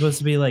 but it's supposed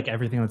to be like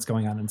everything that's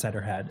going on inside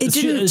her head.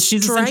 She's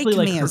essentially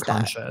like her as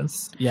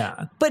conscious. That.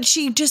 Yeah. But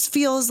she just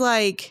feels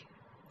like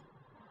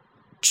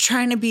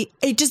trying to be,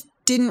 it just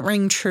didn't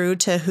ring true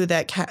to who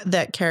that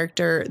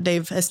character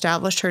they've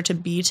established her to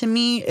be to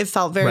me. It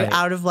felt very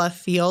out of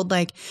left field.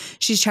 Like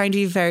she's trying to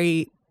be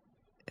very,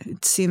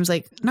 it seems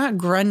like not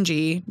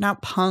grungy,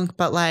 not punk,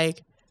 but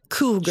like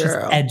cool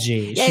girl. She's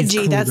edgy. Edgy,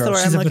 cool that's girl. the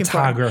word She's I'm looking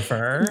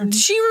photographer.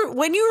 For.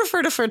 When you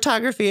refer to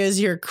photography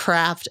as your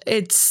craft,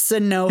 it's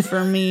a no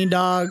for me,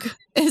 dog.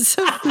 It's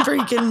a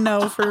freaking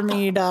no for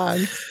me,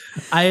 dog.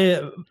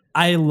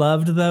 I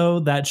loved,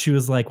 though, that she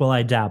was like, well,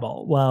 I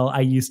dabble. Well,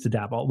 I used to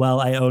dabble. Well,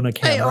 I own a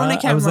camera.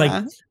 I was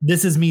like,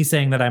 this is me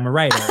saying that I'm a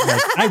writer.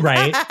 Like, I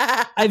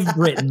write. I've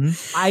written.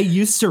 I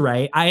used to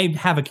write. I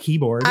have a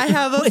keyboard. I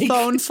have a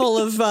phone full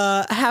of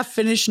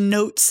half-finished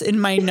notes in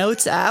my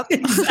notes app.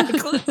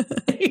 Exactly.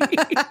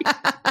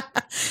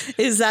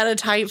 Is that a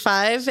type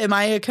 5? Am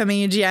I a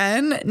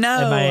comedian?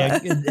 No.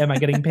 Am I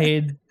getting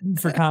paid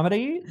for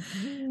comedy?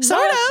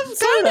 Sort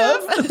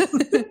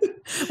of.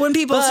 When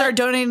people start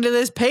donating to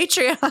this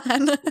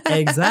Patreon.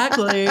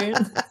 Exactly.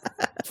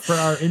 For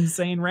our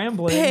insane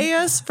rambling. Pay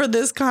us for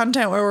this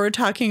content where we're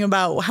talking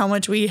about how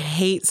much we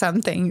hate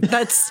something.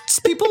 That's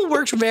people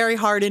worked very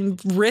hard and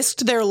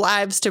risked their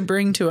lives to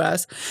bring to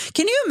us.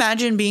 Can you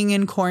imagine being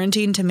in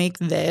quarantine to make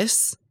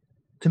this?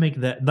 To make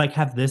that, like,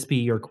 have this be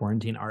your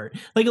quarantine art.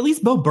 Like, at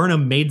least Bo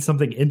Burnham made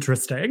something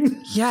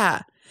interesting.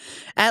 Yeah.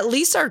 At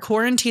least our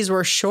quarantines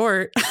were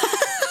short.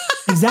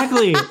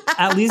 Exactly.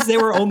 At least they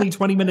were only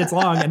 20 minutes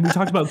long and we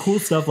talked about cool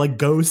stuff like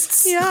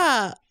ghosts.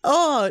 Yeah.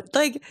 Oh,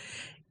 like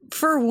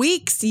for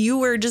weeks you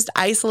were just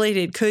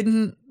isolated,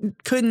 couldn't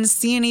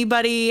see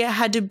anybody,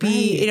 had to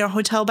be in a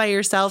hotel by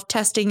yourself,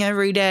 testing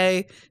every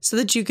day so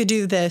that you could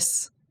do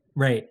this.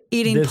 Right.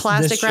 Eating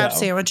plastic wrap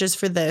sandwiches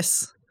for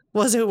this.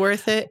 Was it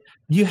worth it?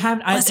 It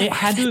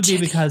had to be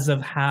because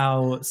of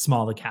how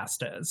small the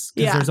cast is.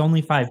 Because there's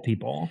only 5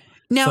 people.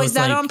 Now, so is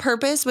that like, on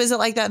purpose? Was it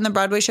like that in the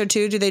Broadway show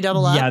too? Do they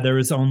double up? Yeah,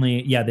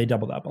 they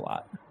doubled up a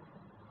lot.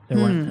 There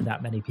weren't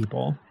that many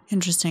people.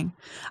 Interesting.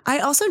 I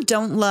also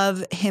don't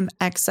love him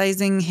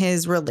excising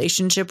his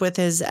relationship with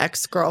his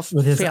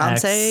ex-girlfriend,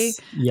 fiance.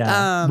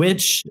 Yeah.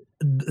 Which,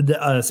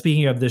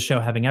 speaking of this show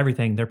having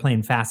everything, they're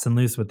playing fast and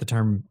loose with the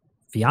term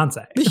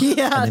fiance.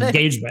 Yeah. And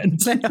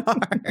engagement. They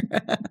are.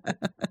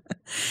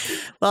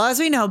 Well, as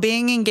we know,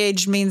 being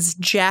engaged means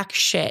jack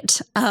shit.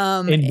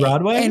 In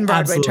Broadway? In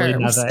Broadway Absolutely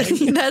terms.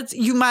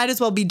 nothing. You might as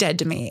well be dead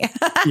to me.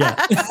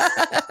 Yeah.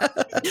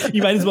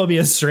 You might as well be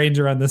a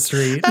stranger on the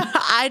street.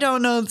 I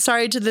don't know.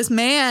 Sorry to this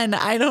man.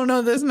 I don't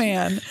know this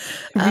man.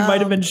 We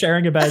might have been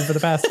sharing a bed for the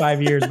past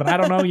 5 years, but I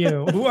don't know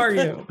you. Who are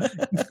you?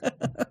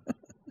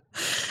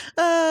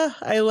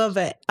 I love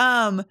it.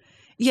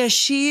 Yeah,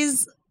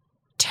 she's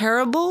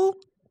terrible,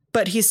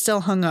 but he's still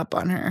hung up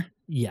on her.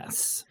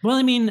 Yes. Well,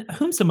 I mean,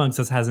 whomst amongst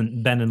us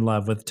hasn't been in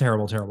love with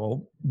terrible,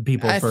 terrible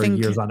people for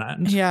years on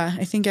end? Yeah,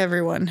 I think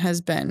everyone has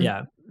been.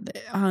 Yeah.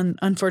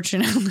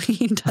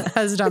 Unfortunately,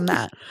 has done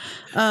that.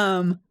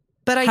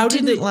 But I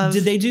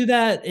did they do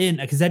that in,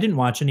 because I didn't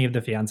watch any of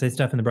the fiance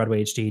stuff in the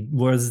Broadway HD.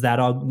 Was that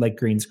all like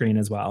green screen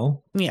as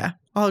well? Yeah,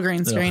 all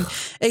green screen. Ugh,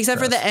 except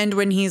gross. For the end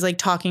when he's like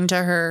talking to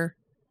her.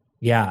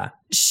 Yeah.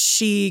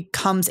 She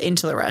comes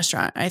into the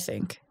restaurant, I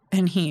think.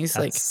 And he's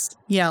like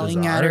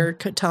yelling at her,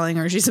 telling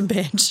her she's a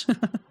bitch.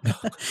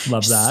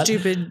 Love that.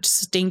 Stupid,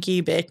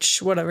 stinky bitch,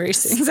 whatever he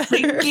sings at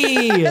her.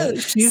 Stinky.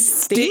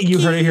 She's stinky. You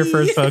heard it here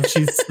first, folks.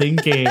 She's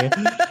stinky.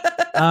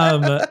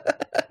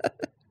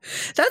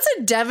 That's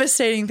a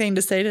devastating thing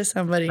to say to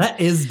somebody. That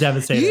is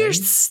devastating. You're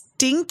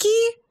stinky?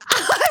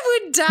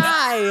 I would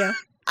die.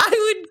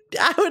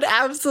 I would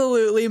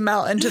absolutely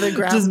melt into the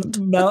ground. Just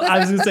melt. I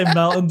was going to say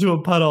melt into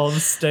a puddle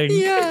of stink.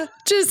 Yeah,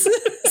 just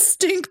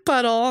stink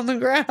puddle on the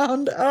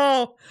ground.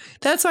 Oh,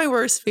 that's my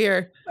worst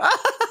fear.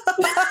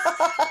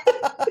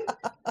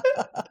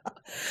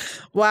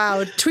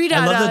 Wow. Tweet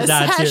at us.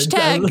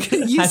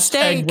 Hashtag you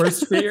stink. Hashtag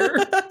worst fear.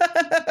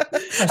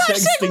 Hashtag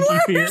stinky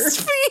fear.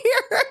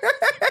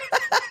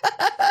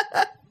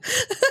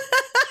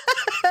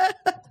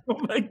 Oh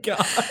my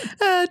God.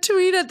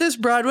 Tweet at this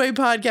Broadway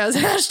podcast.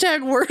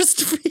 Hashtag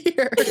worst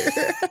fear.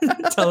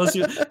 Tell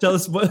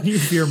us what you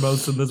fear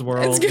most in this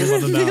world. It's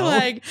going to be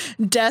like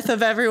death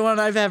of everyone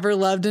I've ever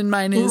loved, and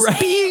mine is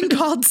being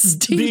called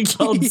stinky. Being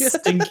called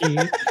stinky.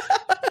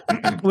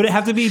 Would it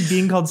have to be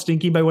being called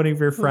stinky by one of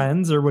your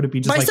friends, or would it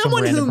be just by like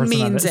someone some random who person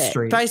means on the it?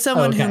 street? By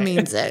someone who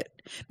means it.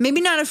 Maybe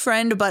not a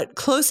friend, but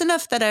close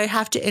enough that I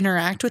have to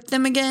interact with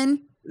them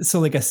again.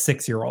 So like a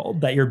 6-year-old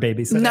that you're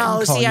babysitting.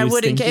 No, see, I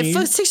wouldn't. Stinky?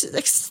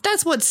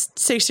 That's what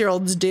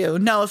 6-year-olds do.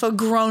 No, if a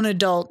grown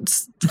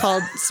adult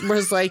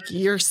was like,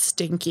 "You're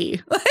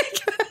stinky,"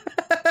 like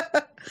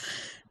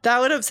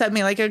that would upset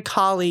me. Like a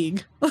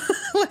colleague.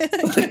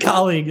 A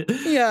colleague.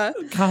 Yeah.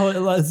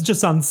 It's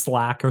just on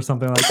Slack or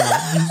something like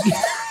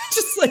that.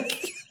 Just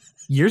like,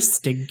 you're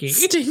stinky.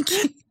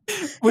 Stinky.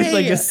 With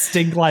like a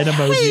stink line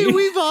emoji. Hey,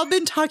 we've all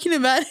been talking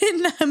about it,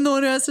 and I'm the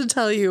one who has to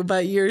tell you,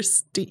 but you're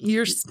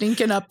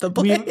stinking up the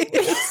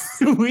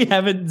place. We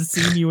haven't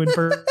seen you in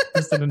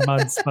person in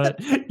months, but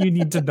you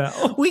need to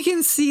know. We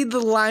can see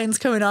the lines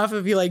coming off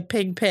of you like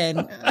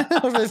Pigpen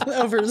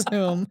over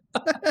Zoom.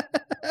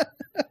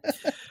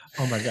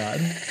 Oh my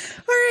God.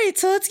 All right,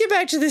 so let's get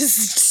back to this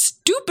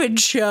stupid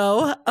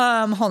show.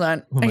 Hold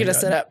on. I gotta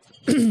set up.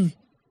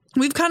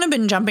 We've kind of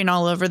been jumping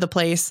all over the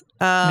place.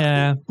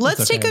 Yeah.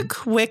 Let's take a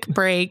quick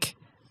break,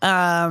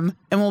 and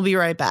we'll be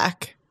right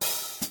back.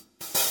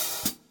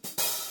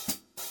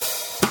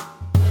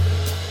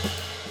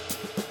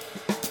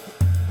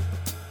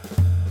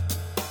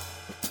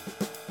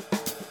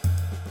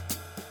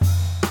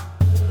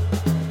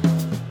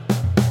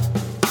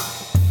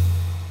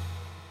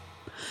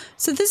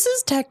 So this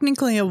is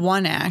technically a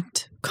one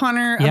act.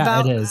 Connor,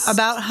 it is.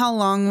 About how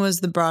long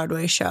was the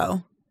Broadway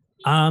show?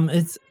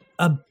 It's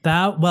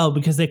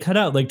because they cut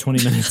out like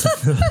 20 minutes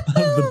of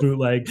the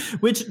bootleg,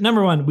 which,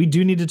 number one, we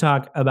do need to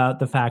talk about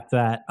the fact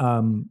that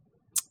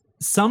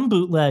some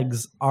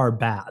bootlegs are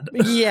bad.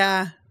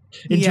 Yeah.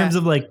 In terms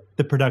of like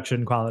the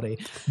production quality.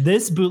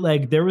 This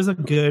bootleg, there was a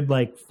good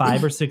like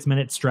 5 or 6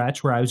 minute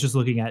stretch where I was just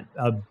looking at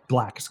a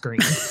black screen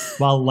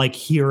while like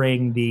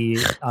hearing the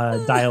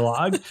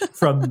dialogue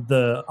from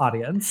the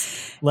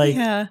audience. Like,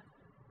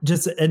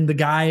 and the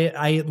guy,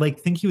 I like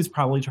think he was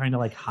probably trying to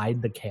like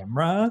hide the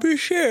camera. For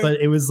sure. But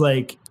it was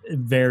like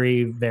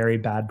very, very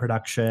bad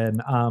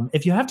production.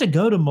 If you have to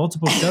go to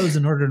multiple shows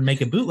in order to make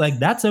a bootleg,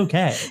 that's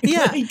okay.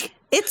 Yeah. Like,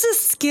 it's a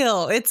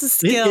skill. It's a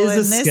skill. It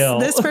is a skill.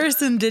 This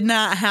person did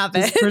not have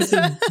it. This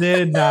person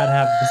did not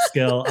have the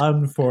skill,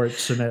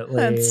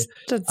 unfortunately.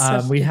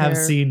 That's we have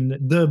seen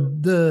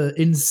the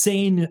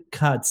insane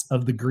cuts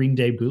of the Green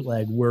Day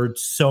bootleg were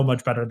so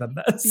much better than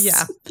this.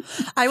 Yeah.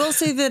 I will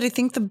say that I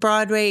think the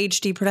Broadway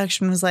HD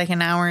production was like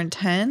an hour and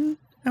 10,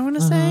 I want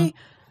to say.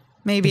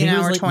 Maybe an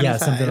hour 25. Yeah,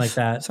 something like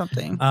that.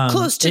 Something.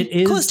 Close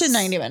to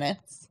 90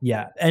 minutes.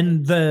 Yeah.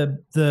 And the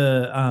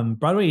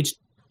Broadway HD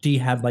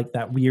had like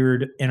that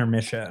weird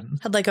intermission.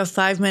 Had like a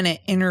 5-minute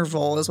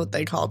interval is what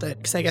they called it.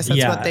 Because I guess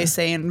that's what they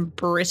say in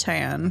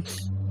Britain.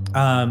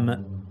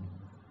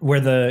 Where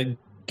the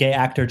gay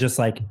actor just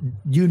like,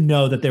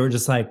 that they were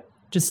just like,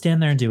 just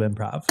stand there and do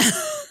improv.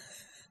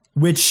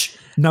 Which,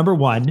 number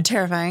one,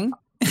 Terrifying.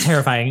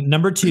 terrifying.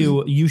 Number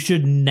two, you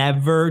should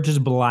never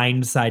just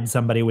blindside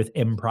somebody with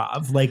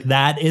improv. Like,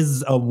 that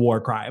is a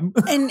war crime.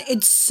 And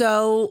it's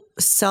so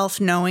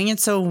self-knowing.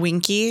 It's so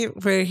winky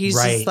where he's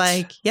Right. just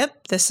like,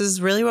 yep, this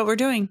is really what we're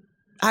doing.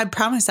 I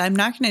promise I'm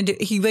not going to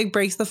do. He like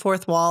breaks the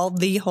fourth wall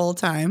the whole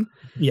time.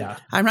 Yeah.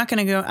 I'm not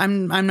going to go.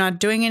 I'm not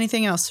doing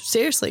anything else.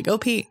 Seriously, go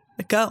pee.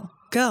 Go.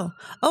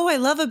 Oh, I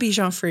love a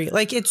Bichon Frise.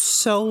 Like, it's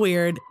so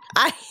weird.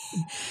 I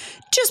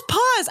just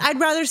pause. I'd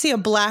rather see a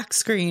black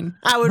screen.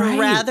 I would Right.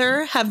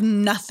 rather have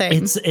nothing.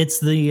 It's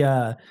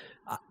the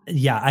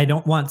I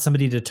don't want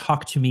somebody to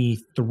talk to me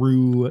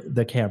through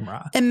the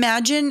camera.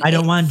 Imagine. I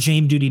don't want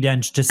James Judi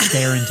Dench to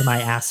stare into my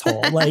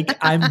asshole. Like,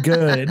 I'm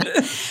good.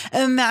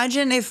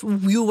 Imagine if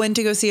you went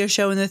to go see a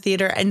show in the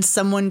theater and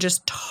someone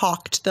just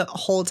talked the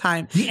whole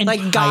time,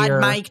 like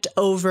God mic'd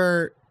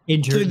over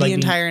through the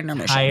entire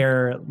intermission.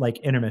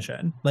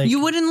 Intermission. Like,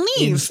 You wouldn't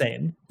leave.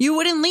 Insane. You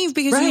wouldn't leave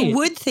because Right. you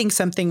would think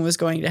something was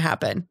going to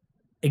happen.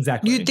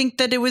 Exactly. You'd think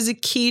that it was a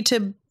key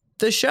to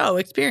the show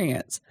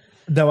experience.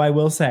 Though I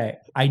will say,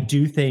 I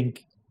do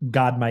think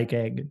God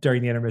miking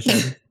during the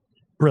intermission,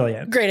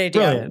 brilliant. Great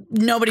idea. Brilliant.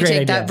 Nobody Great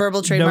take idea. that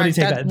verbal trademark. Nobody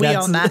take that. We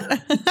That's- own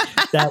that.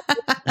 That's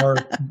our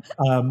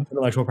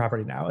intellectual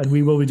property now. And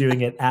we will be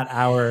doing it at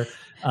our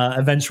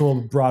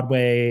eventual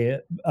Broadway,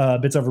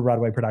 Bits Over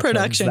Broadway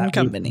production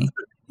company.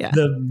 Yeah.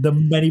 The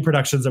many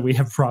productions that we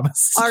have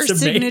promised. Our to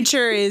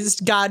signature is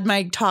God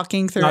Mike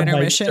talking through make. God mic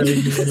intermission.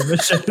 during the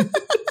intermission.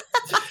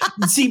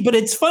 See, but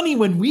it's funny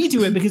when we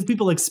do it because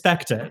people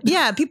expect it.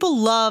 Yeah, people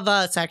love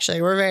us,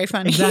 actually. We're very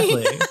funny.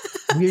 Exactly.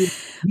 we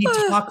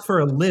talk for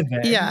a living.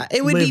 Yeah,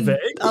 it would be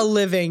a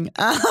living.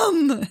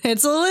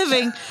 It's a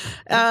living.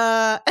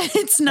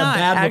 It's not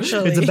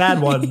actually. It's a bad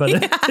one, but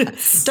it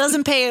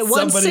doesn't pay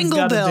one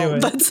single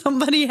bill. But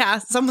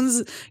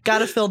someone's got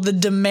to fill the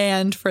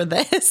demand for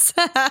this.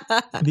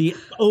 The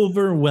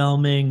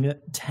overwhelming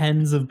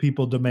tens of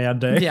people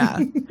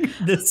demanding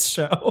this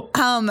show.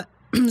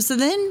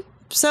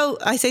 So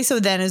I say so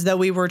then as though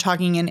we were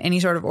talking in any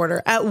sort of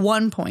order. At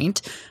one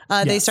point,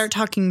 they start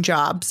talking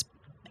jobs,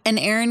 and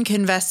Aaron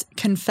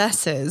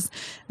confesses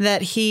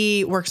that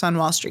he works on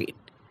Wall Street.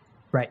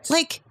 Right.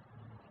 Like,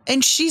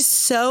 and she's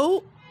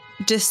so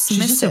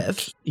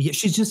dismissive.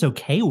 She's just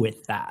okay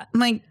with that. I'm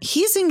like,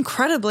 he's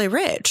incredibly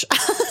rich.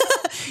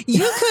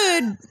 You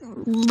could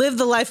live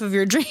the life of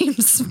your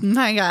dreams,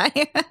 my guy.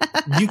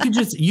 You could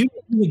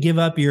give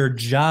up your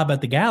job at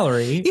the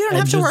gallery. You don't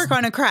have to work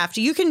on a craft.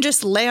 You can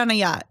just lay on a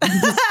yacht.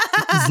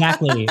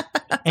 Exactly.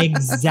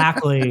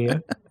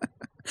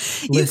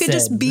 You could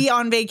just be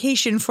on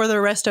vacation for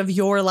the rest of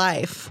your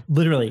life.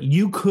 Literally,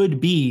 you could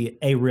be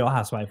a Real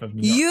Housewife of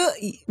New York.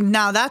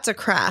 Now that's a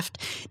craft.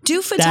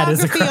 Do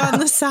photography on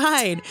the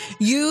side.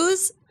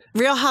 Use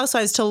Real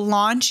Housewives to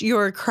launch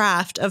your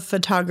craft of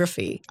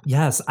photography.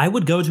 Yes, I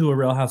would go to a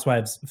Real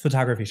Housewives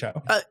photography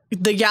show.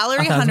 The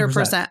gallery, 100%.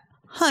 100%.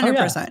 No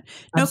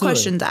Absolutely.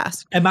 questions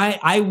asked. And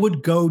I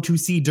would go to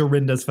see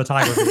Dorinda's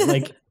photography.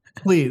 Like,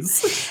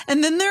 please.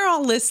 And then they're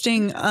all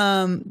listing,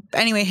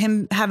 anyway,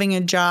 him having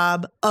a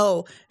job.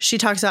 Oh, she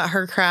talks about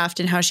her craft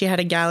and how she had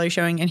a gallery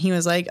showing. And he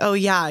was like, oh,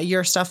 yeah,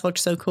 your stuff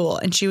looks so cool.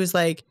 And she was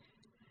like,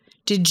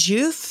 did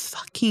you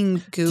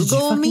fucking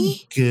Google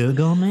me?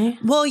 Google me?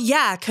 Well,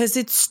 yeah, because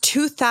it's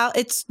 2000.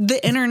 It's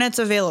the internet's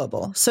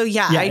available. So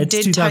yeah, I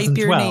did type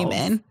your name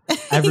in.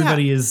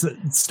 Everybody is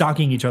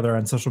stalking each other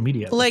on social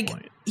media. At like, this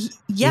point.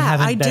 Yeah,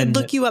 I did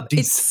look you up.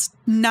 It's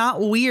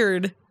not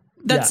weird.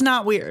 That's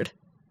not weird.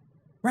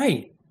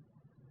 Right.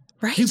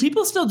 Right. Do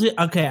people still do?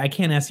 Okay, I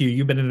can't ask you.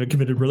 You've been in a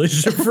committed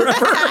relationship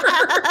forever.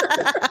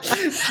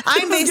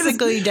 I'm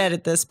basically dead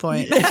at this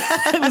point.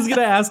 I was going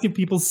to ask if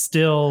people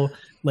still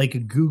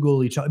like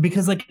Google each other,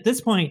 because like at this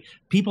point,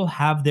 people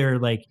have their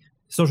like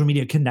social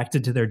media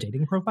connected to their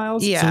dating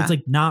profiles. Yeah. So it's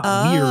like not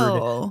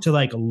weird to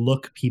like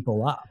look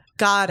people up.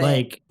 Got it.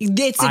 Like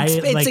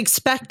it's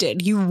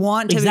expected. You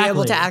want to be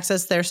able to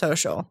access their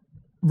social.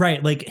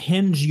 Right. Like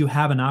Hinge, you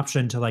have an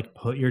option to like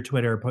put your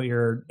Twitter, put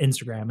your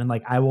Instagram, and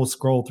like I will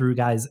scroll through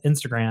guys'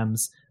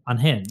 Instagrams on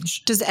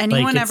Hinge. Does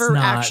anyone ever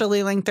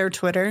actually link their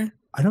Twitter?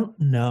 I don't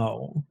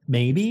know.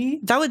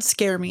 Maybe. That would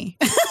scare me.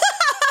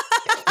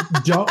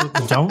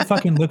 Don't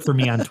fucking look for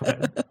me on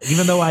Twitter.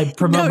 Even though I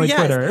promote my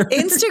Twitter.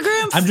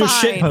 Instagram, I'm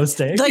just shit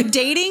posting. Like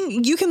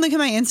dating, you can look at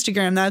my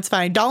Instagram, that's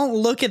fine. Don't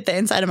look at the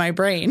inside of my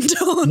brain.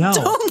 Don't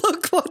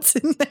look what's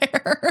in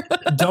there.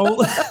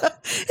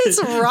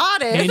 It's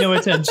rotted. Pay no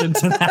attention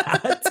to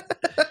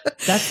that.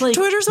 That's like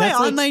Twitter's my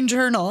online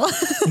journal.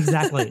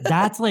 Exactly.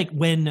 That's like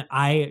when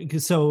I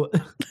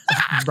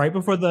right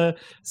before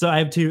I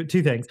have two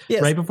things.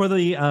 Yes. Right before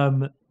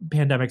the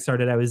pandemic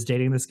started, I was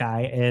dating this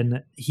guy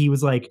and he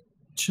was like,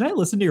 should I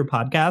listen to your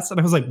podcast? And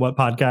I was like, what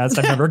podcast?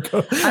 I've never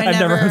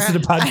hosted a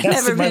podcast. I've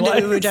never been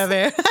to Uber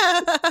Driver.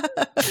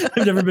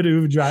 I've never been to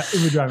Uber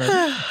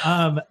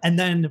Driver. And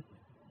then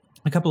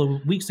a couple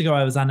of weeks ago,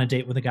 I was on a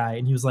date with a guy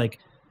and he was like,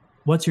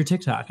 what's your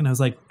TikTok? And I was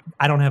like,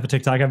 I don't have a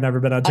TikTok. I've never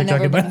been on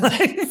TikTok in my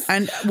life.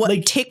 And what,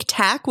 like,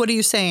 Tic-Tac? What are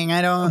you saying?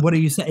 I don't. What are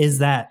you saying? Is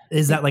that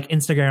like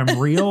Instagram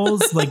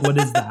Reels? Like, what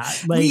is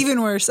that? Like,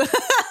 even worse.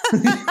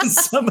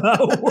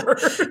 Somehow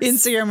worse.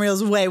 Instagram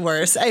Reels way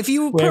worse. If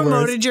you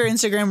promoted your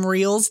Instagram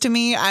Reels to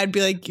me, I'd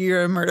be like,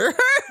 you're a murderer.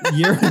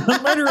 You're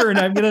a murderer, and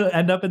I'm gonna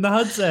end up in the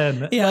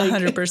Hudson. Yeah,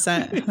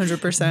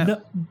 100%.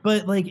 No,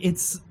 but like,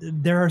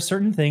 there are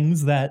certain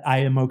things that I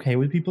am okay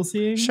with people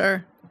seeing.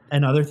 Sure.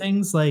 And other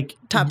things like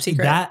top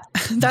secret.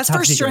 That's top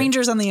for secret.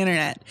 Strangers on the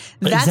internet.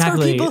 That's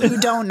exactly. for people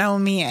who don't know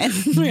me in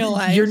real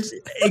life.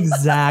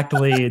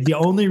 Exactly. The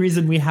only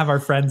reason we have our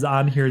friends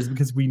on here is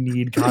because we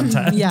need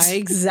content. Yeah,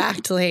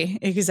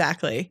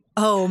 exactly.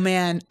 Oh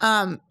man.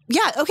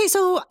 Yeah. Okay.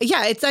 So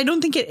yeah, I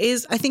don't think it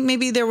is. I think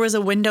maybe there was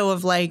a window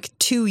of like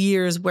 2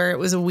 years where it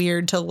was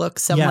weird to look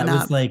someone up. Yeah, it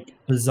was like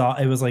bizarre.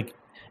 It was like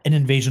an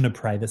invasion of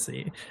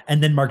privacy.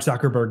 And then Mark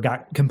Zuckerberg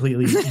got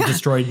completely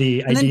destroyed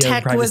the idea of privacy. And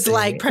then tech was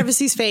like,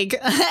 privacy's fake.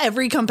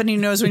 Every company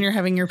knows when you're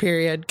having your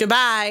period.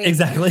 Goodbye.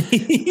 Exactly.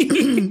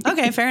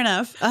 Okay, fair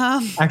enough.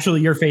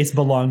 Actually, your face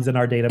belongs in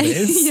our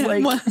database.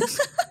 Yeah,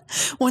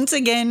 once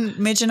again,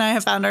 Mitch and I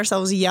have found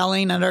ourselves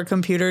yelling at our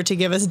computer to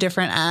give us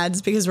different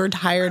ads because we're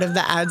tired of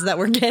the ads that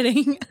we're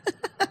getting.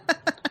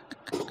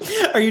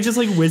 Are you just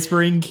like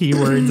whispering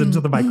keywords into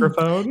the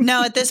microphone?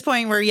 No, at this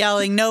point we're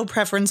yelling, no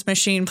preference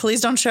machine. Please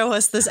don't show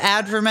us this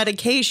ad for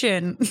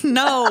medication.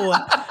 No.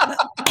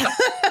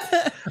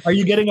 Are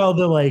you getting all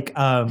the like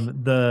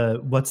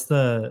what's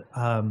the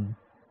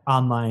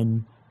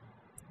online,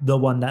 the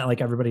one that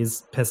like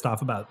everybody's pissed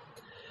off about?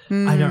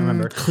 I don't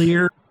remember.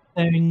 Clear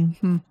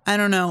thing. I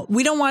don't know.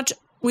 We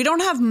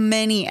don't have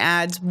many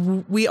ads.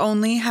 We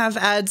only have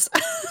ads.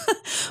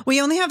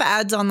 We only have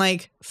ads on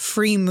like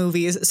free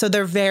movies. So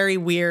they're very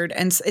weird.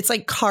 And it's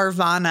like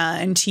Carvana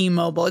and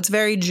T-Mobile. It's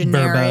very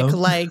generic. Burbo.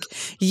 Like,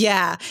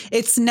 yeah,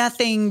 it's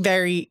nothing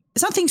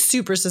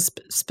super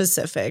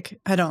specific.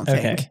 I don't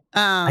think.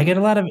 I get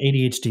a lot of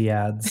ADHD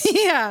ads.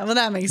 Yeah, well,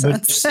 that makes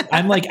sense.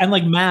 I'm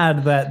like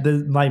mad that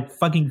my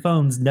fucking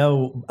phones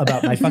know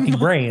about my fucking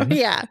brain.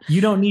 Yeah.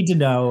 You don't need to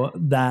know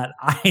that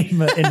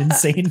I'm an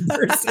insane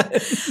person.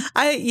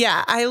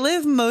 I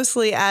live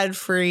mostly ad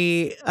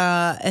free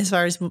as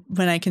far as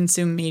when I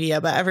consume media,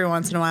 but every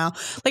once in a while,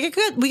 like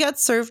we got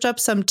served up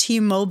some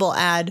T-Mobile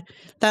ad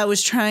that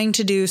was trying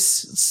to do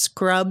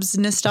Scrubs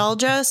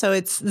nostalgia. So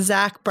it's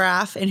Zach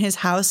Braff in his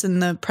house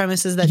and the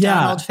premises that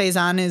Donald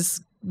Faison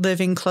is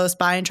living close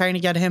by and trying to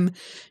get him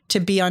to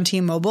be on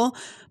T-Mobile.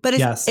 But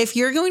if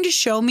you're going to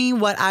show me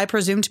what I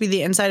presume to be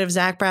the inside of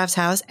Zach Braff's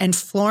house and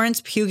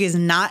Florence Pugh is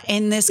not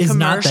in this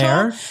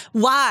commercial,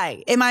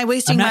 why am I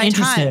wasting my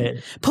time?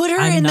 Put her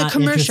in the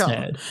commercial.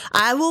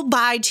 I will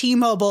buy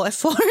T-Mobile if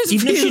Florence Pugh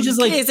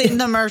is in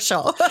the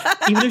commercial.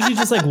 Even if she's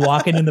just like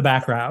walking in the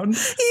background.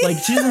 Like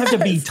she doesn't have to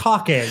be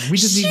talking. We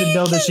just need to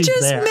know that she's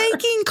there. Just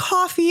making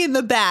coffee in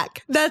the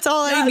back. That's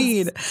all I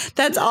need.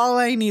 That's all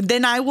I need.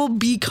 Then I will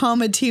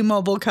become a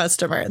T-Mobile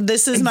customer.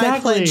 This is my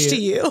pledge to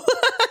you.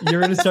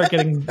 You're going to start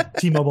getting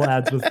T-Mobile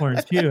ads with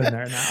Florence Pugh in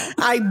there now.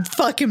 I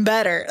fucking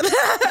better.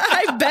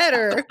 I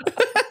better.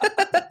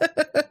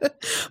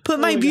 Put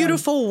my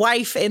beautiful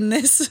wife in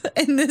this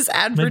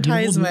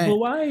advertisement. My beautiful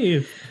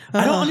wife.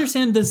 I don't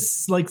understand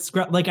this.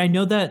 Like I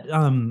know that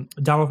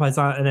Donald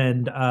Faison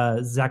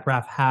and Zach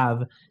Braff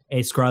have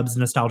a Scrubs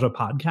nostalgia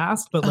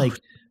podcast, but like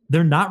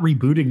they're not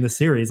rebooting the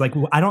series. Like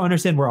I don't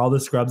understand where all the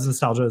Scrubs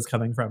nostalgia is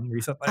coming from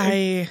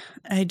recently.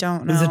 I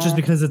don't know. Is it just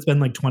because it's been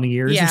like 20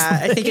 years? Yeah,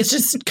 I think it's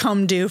just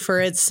come due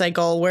for its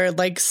cycle where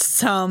like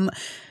some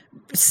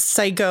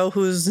psycho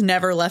who's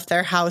never left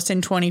their house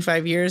in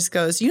 25 years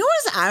goes, you know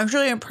what's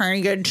actually a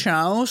pretty good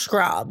show?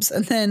 Scrubs.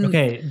 And then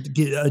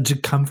to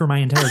come for my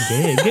entire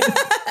gig.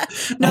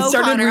 No,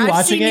 Connor,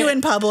 I've seen you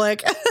in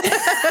public.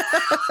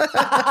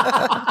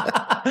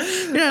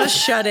 You're not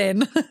shut in.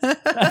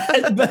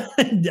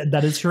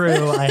 That is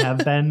true. I have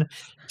been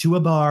to a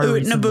bar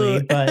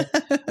recently, but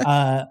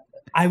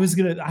I was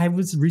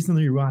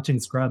recently rewatching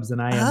Scrubs,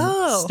 and I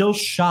am still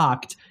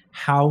shocked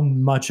how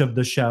much of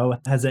the show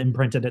has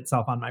imprinted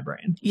itself on my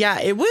brain. Yeah,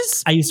 it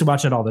was. I used to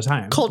watch it all the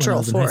time.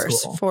 Cultural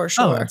force, for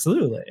sure. Oh,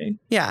 absolutely.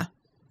 Yeah.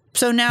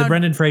 So now the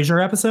Brendan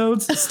Fraser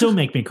episodes still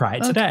make me cry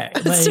today.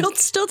 Like,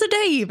 still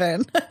today,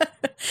 even.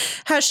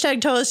 Hashtag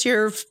tell us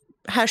your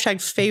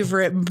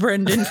favorite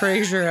Brendan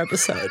Fraser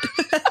episode.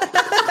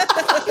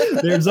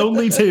 There's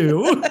only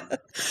two.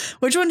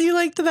 Which one do you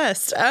like the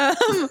best?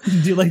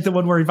 Do you like the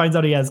one where he finds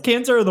out he has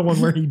cancer or the one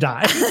where he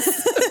dies?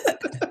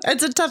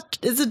 It's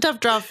a tough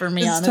drop for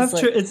me,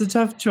 honestly. It's a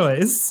tough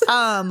choice.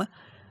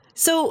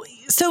 So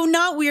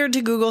not weird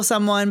to Google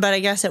someone, but I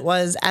guess it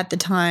was at the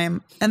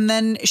time. And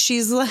then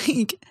she's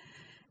like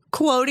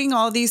quoting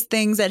all these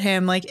things at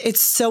him. Like, it's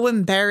so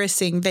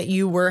embarrassing that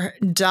you were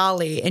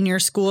Dolly in your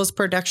school's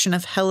production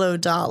of Hello,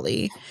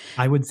 Dolly.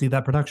 I would see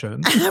that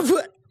production. I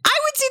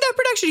would would see that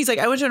production? He's like,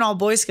 I went to an all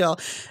boys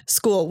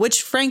school,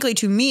 which frankly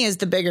to me is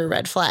the bigger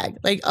red flag.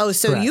 Like, oh,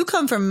 so Correct. you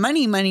come from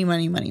money.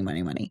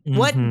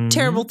 What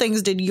terrible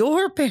things did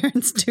your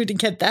parents do to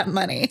get that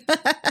money?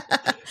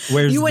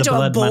 Where's You went the to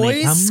a blood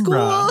money boys' come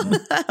school? from?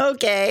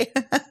 Okay.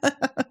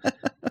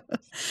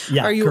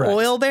 Yeah, Are you correct.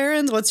 oil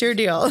barons? What's your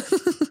deal?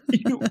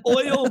 You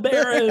oil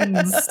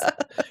barons.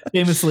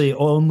 Famously,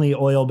 only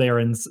oil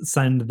barons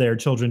send their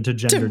children to To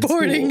gendered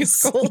boarding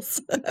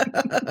schools.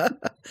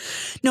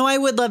 No, I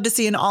would love to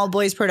see an all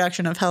boys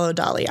production of Hello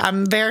Dolly.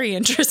 I'm very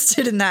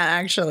interested in that,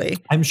 actually.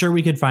 I'm sure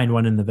we could find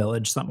one in the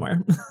village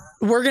somewhere.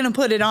 We're gonna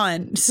put it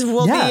on. So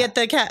we'll be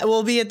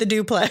at the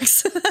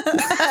duplex.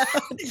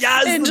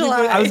 Yes, in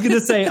July. I was gonna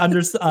say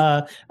under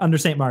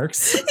St.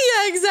 Mark's.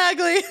 Yeah,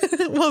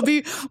 exactly. We'll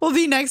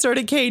be next door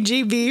to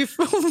KGB.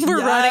 We're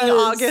running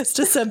August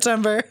to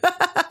September.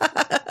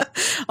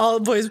 All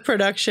boys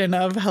production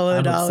of Hello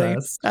I'm Dolly.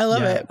 obsessed. I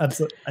love it.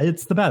 Absolutely.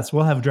 It's the best.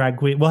 We'll have drag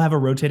queen. We'll have a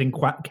rotating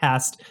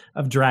cast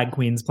of drag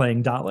queens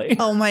playing Dolly.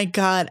 Oh my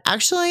God.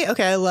 Actually,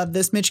 okay, I love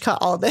this. Mitch cut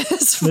all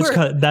this.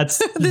 That's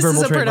This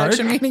verbal is a trademark.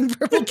 production meeting,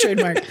 verbal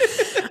trademark.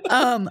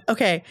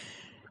 Okay.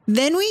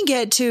 Then we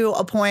get to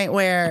a point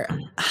where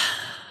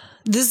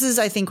this is,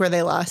 I think, where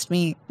they lost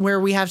me, where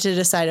we have to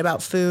decide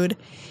about food.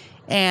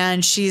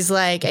 And she's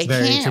like, I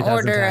very can't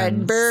order a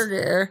 2010s.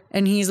 burger.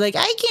 And he's like,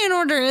 I can't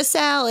order a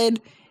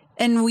salad.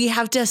 And we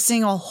have to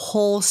sing a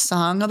whole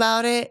song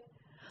about it.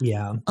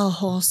 Yeah, A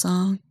whole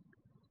song.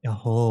 a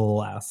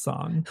whole ass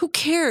song. Who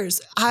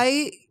cares?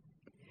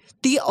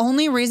 The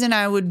only reason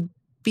I would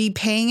be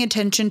paying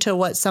attention to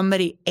what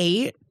somebody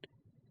ate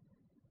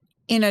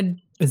in a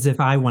As if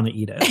I want to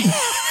eat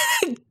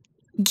it.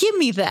 give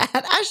me that.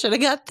 I should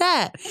have got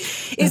that.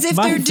 Is That's if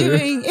my they're food.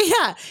 doing,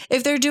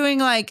 if they're doing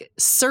like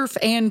surf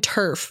and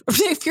turf.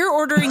 If you're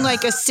ordering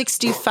like a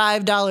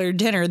 $65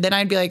 dinner, then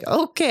I'd be like,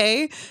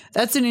 okay,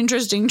 that's an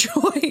interesting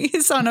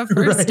choice on a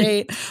first Right.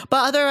 date.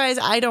 But otherwise,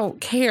 I don't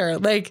care.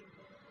 Like,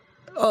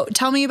 oh,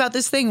 tell me about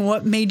this thing.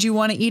 What made you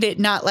want to eat it?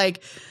 Not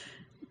like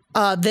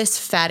this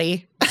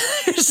fatty.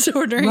 Just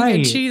ordering a Right.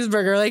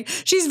 cheeseburger. Like,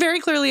 she's very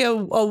clearly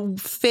a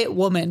fit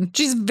woman.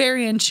 She's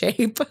very in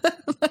shape.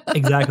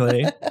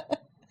 Exactly.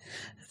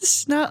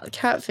 It's not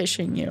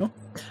catfishing you.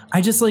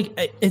 I just like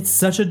it's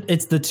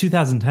the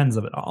 2010s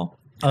of it all.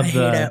 Of I hate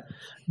the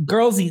it.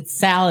 girls eat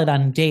salad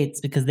on dates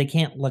because they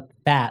can't look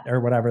fat or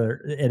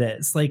whatever it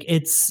is. Like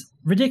it's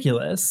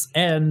ridiculous,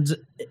 and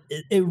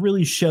it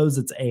really shows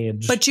its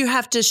age. But you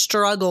have to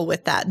struggle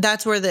with that.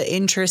 That's where the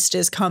interest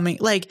is coming.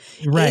 Like,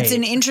 Right. it's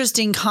an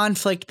interesting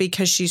conflict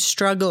because she's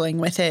struggling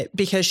with it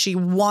because she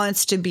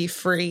wants to be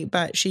free,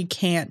 but she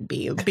can't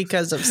be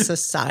because of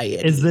society.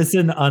 Is this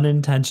an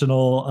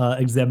unintentional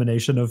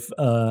examination of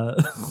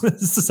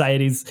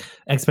society's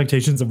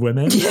expectations of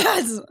women?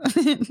 Yes.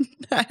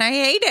 I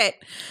hate it.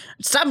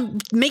 Stop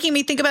making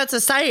me think about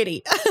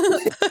society.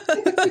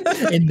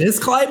 In this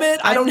climate,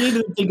 I don't need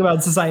to think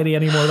about society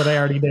any more than I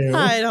already do.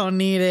 I don't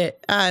need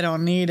it. I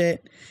don't need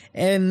it.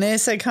 In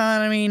this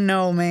economy,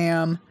 no,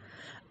 ma'am.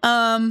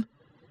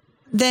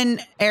 Then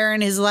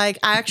Aaron is like,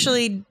 I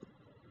actually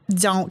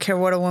don't care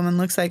what a woman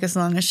looks like as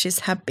long as she's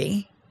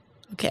happy.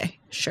 Okay,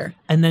 sure.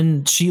 And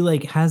then she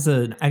like has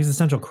an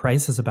existential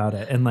crisis about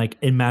it and like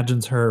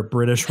imagines her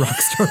British rock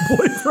star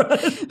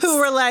boyfriend. Who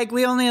were like,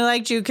 we only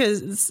liked you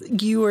because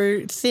you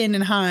were thin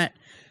and hot.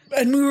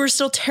 And we were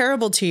still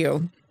terrible to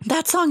you.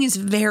 That song is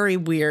very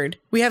weird.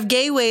 We have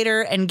gay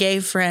waiter and gay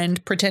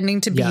friend pretending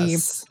to be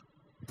Yes.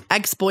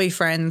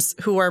 ex-boyfriends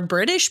who are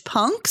British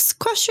punks, ?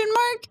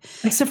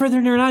 Except for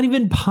they're not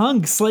even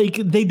punks. Like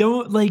they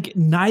don't like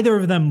neither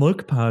of them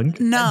look punk.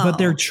 No. But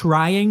they're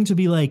trying to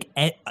be like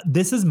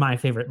this is my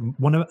favorite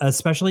one of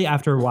especially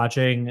after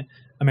watching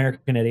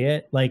American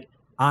Idiot. Like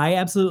I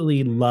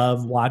absolutely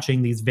love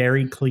watching these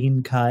very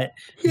clean cut,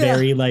 Yeah.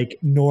 very like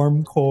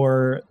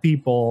normcore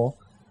people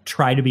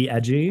try to be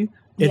edgy.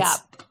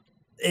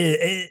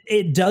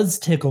 It does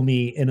tickle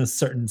me in a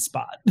certain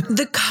spot.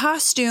 The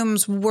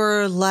costumes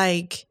were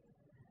like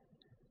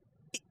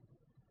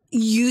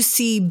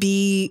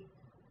UCB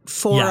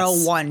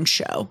 401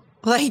 show.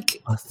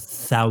 Like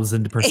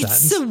 1,000%.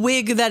 it's a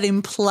wig that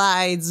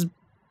implies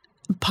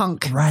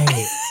punk. Right.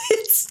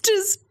 It's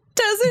just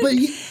doesn't. But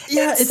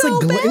yeah, it's so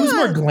like it was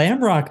more bad.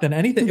 glam rock than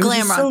anything. It was Glam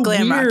just rock, so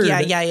glam weird.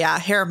 rock. Yeah.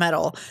 Hair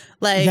metal.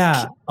 Like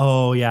Yeah.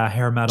 Oh yeah,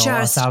 hair metal.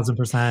 Just-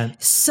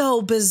 1,000%.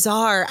 so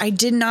bizarre. I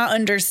did not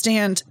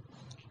understand.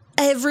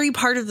 Every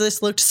part of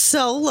this looked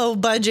so low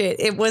budget.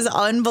 It was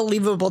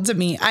unbelievable to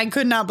me. I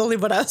could not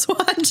believe what I was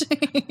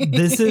watching.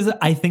 This is.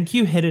 I think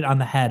you hit it on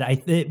the head.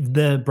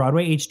 The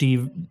Broadway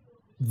HD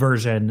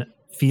version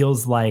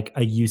feels like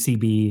a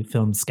UCB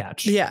film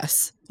sketch.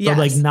 Yes. But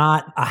like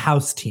not a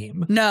house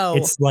team. No.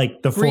 It's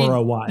like the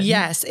 401.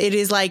 Yes, it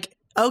is like,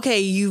 okay,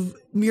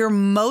 you're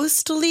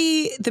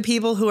mostly the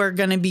people who are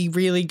going to be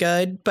really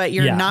good, but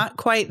you're Yeah. not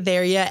quite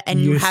there yet, and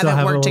you still haven't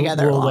have worked a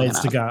together little long ways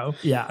enough. to go.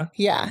 Yeah.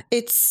 Yeah,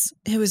 it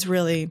was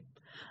really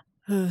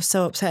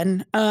so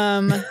upsetting.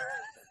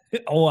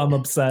 Oh, I'm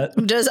upset.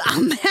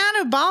 I'm mad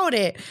about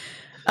it.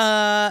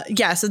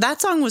 Yeah, so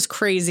that song was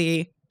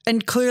crazy.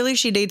 And clearly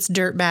she dates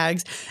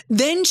dirtbags.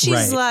 Then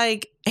she's Right.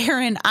 like,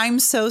 Aaron, I'm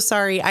so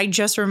sorry. I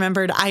just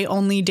remembered I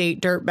only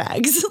date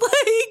dirtbags.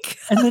 Like,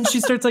 And then she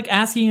starts like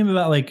asking him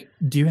about like,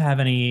 do you have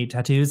any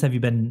tattoos? Have you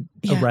been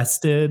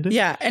arrested?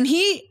 yeah. And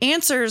he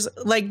answers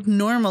like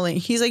normally.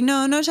 He's like,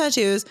 no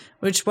tattoos,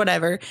 which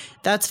whatever.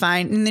 That's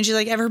fine. And then she's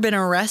like, ever been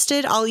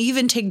arrested? I'll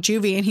even take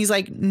juvie. And he's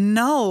like,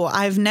 no,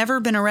 I've never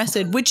been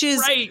arrested, which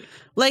is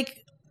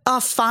like a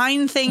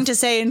fine thing to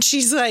say. And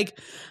she's like,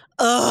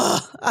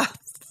 ugh,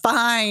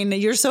 fine.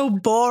 You're so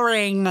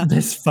boring.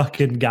 This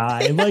fucking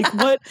guy. Like,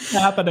 what's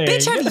happening?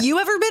 Bitch, have you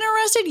ever been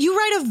arrested? You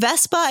ride a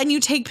Vespa and you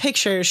take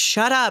pictures.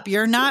 Shut up.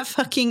 You're not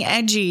fucking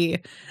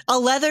edgy. A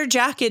leather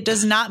jacket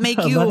does not make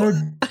you. A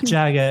leather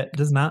jacket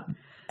does not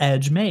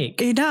edge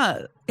make. It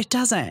does. It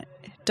doesn't.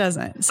 It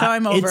doesn't. So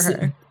I'm over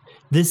her.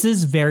 This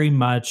is very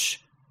much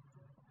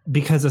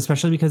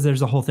especially because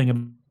there's a whole thing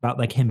about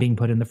like him being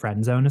put in the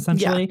friend zone,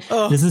 essentially.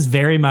 Yeah. This is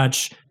very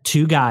much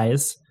two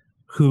guys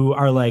who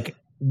are like,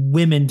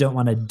 women don't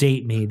want to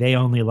date me. They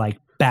only like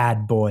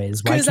bad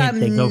boys. Why can't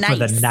they go for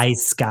the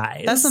nice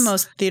guys? That's the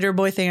most theater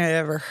boy thing I've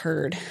ever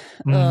heard.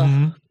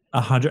 Mm-hmm.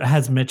 100.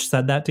 Has Mitch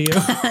said that to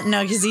you?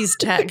 No, because he's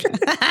tech.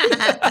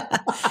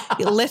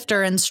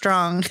 Lifter and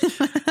strong.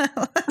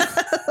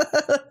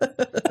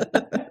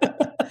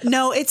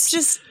 No, it's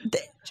just.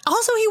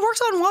 Also, he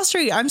works on Wall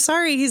Street. I'm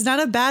sorry. He's not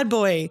a bad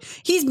boy.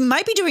 He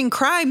might be doing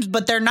crimes,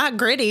 but they're not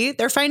gritty.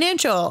 They're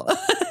financial.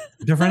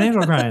 They're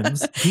financial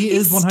crimes.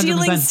 He's 100%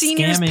 stealing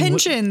seniors' scamming.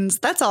 Pensions.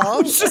 That's all.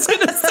 I was just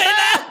going to say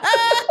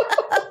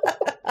that.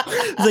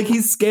 It's like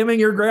he's scamming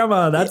your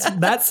grandma.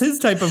 That's his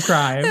type of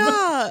crime.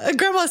 Yeah, a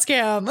grandma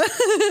scam.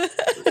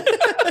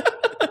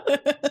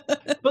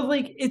 But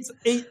like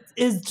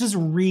it just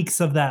reeks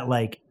of that.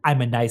 Like,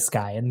 I'm a nice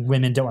guy and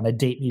women don't want to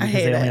date me because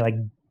they only like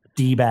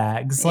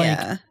D-bags. Like,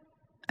 yeah.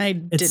 I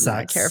did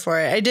not care for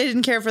it. I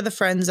didn't care for the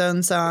friend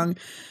zone song.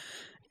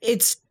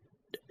 It's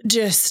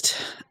just,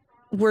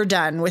 we're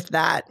done with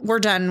that. We're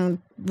done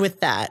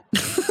with that.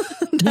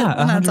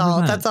 Yeah, that's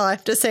all. That's all I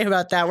have to say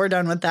about that. We're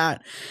done with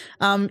that.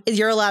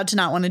 You're allowed to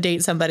not want to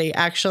date somebody.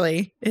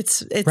 Actually,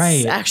 it's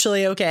right.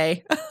 Actually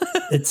okay.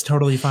 It's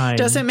totally fine.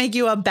 Doesn't make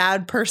you a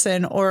bad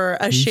person or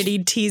a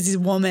shitty teasy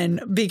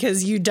woman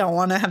because you don't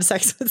want to have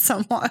sex with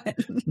someone.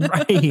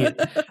 Right.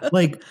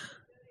 Like,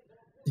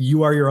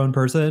 you are your own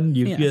person.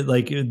 You get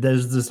like,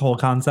 there's this whole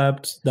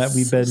concept that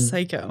we've been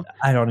psycho.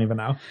 I don't even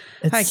know.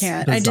 I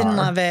can't. Bizarre. I didn't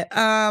love it.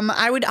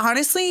 I would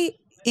honestly,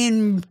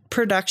 in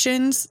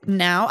productions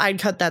now, I'd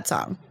cut that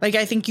song. Like,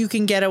 I think you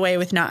can get away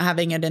with not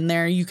having it in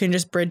there. You can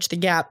just bridge the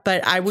gap,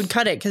 but I would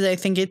cut it because I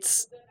think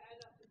it's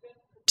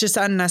just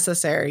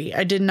unnecessary.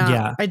 I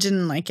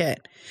didn't like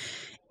it.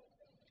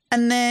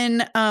 And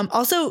then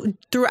also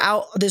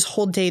throughout this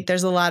whole date,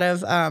 there's a lot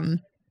of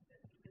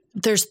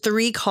there's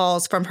 3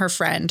 calls from her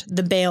friend,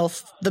 the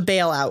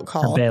bailout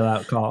call. The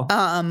bailout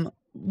call.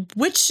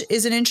 Which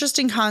is an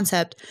interesting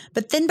concept.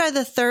 But then by the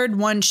 3rd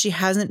one, she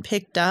hasn't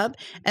picked up.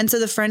 And so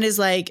the friend is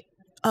like,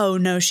 oh,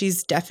 no,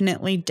 she's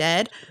definitely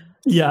dead.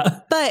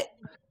 Yeah. But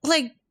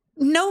like,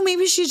 no,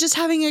 maybe she's just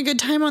having a good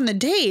time on the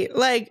date.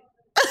 Like,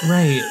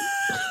 right.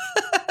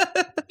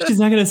 She's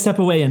not going to step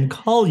away and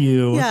call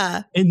you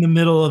in the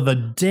middle of a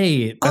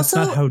date. That's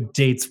also not how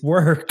dates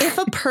work. If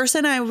a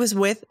person I was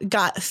with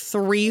got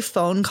 3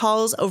 phone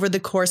calls over the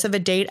course of a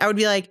date, I would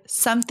be like,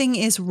 something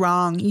is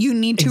wrong. You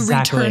need to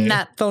return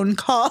that phone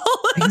call.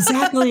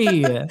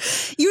 Exactly.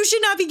 You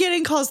should not be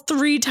getting calls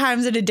 3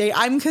 times in a day.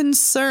 I'm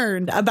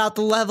concerned about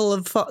the level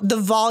of the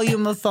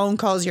volume of phone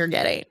calls you're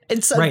getting.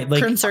 It's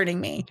concerning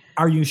me.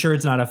 Are you sure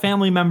it's not a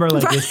family member?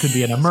 Like, this could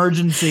be an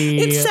emergency.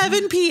 It's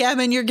 7 p.m.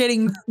 and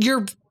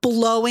you're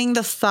blowing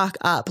the fuck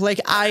up. Like,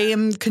 I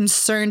am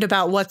concerned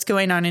about what's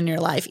going on in your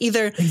life.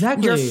 Either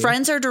your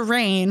friends are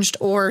deranged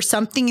or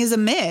something is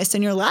amiss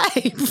in your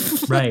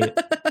life. Right.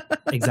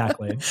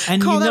 Exactly.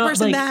 And call that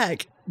person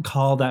back.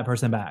 Call that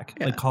person back.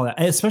 Yeah. Like, call that,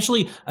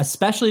 especially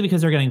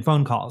because they're getting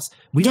phone calls.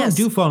 We don't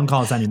do phone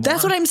calls anymore.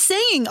 That's what I'm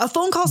saying. A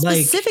phone call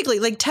specifically,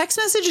 like text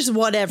messages,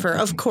 whatever.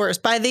 Of course,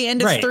 by the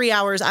end of 3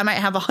 hours, I might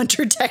have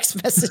 100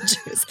 text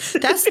messages.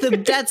 That's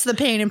the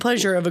pain and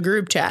pleasure of a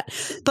group chat.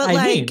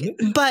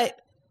 But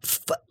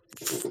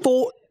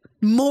for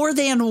more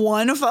than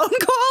one phone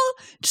call,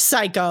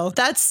 psycho.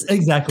 That's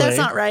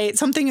not right.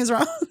 Something is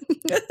wrong.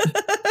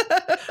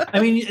 I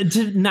mean,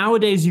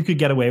 nowadays you could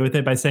get away with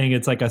it by saying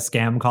it's like a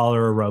scam call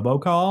or a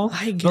robocall.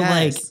 I guess. But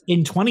like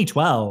in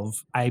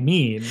 2012, I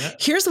mean,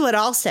 here's what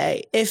I'll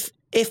say. If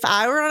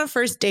I were on a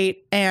first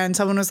date and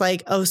someone was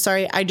like, "Oh,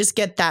 sorry, I just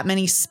get that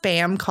many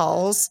spam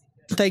calls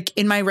like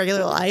in my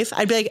regular life,"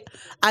 I'd be like,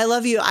 "I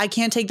love you. I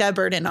can't take that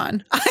burden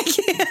on. I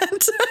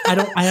can't.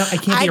 I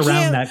can't be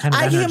around that kind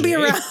of energy. I can't be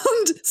around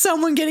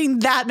someone getting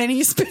that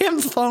many spam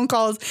phone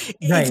calls.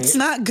 Right. It's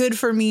not good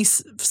for me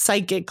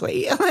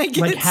psychically. Like,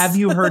 have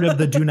you heard of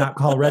the do not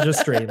call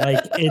registry?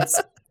 Like,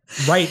 it's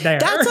right there.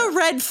 That's a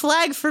red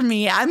flag for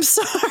me. I'm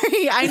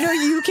sorry. I know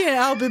you can't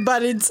help it,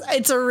 but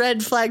it's a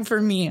red flag for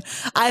me.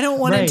 I don't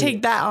want to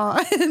take that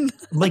on.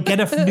 Like,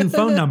 get a new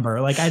phone number.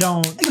 Like, I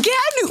don't get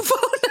a new phone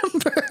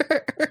number.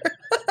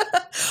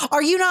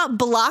 Are you not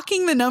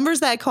blocking the numbers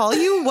that call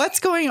you? What's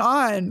going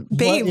on?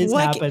 Babe, what is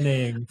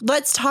happening?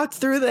 Let's talk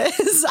through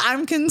this.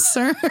 I'm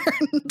concerned.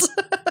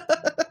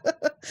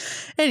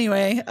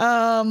 Anyway,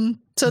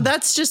 so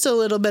that's just a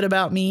little bit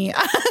about me.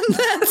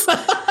 That's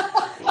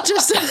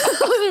just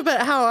a little bit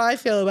how I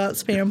feel about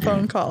spam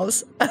phone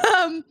calls.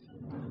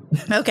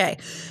 Okay.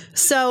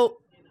 So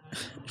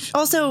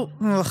also,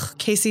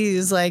 Casey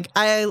is like,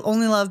 I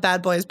only love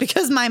bad boys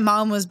because my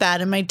mom was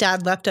bad and my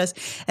dad left us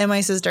and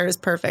my sister is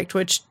perfect,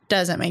 which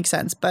doesn't make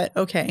sense, but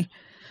okay.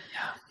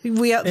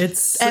 We all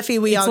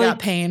got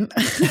pain.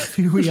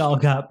 We all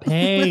got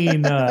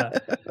pain.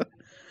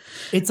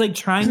 It's like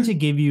trying to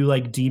give you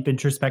like deep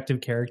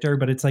introspective character,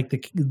 but it's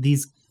like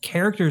these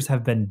characters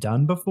have been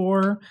done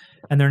before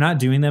and they're not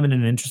doing them in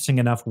an interesting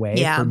enough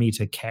way for me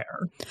to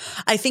care.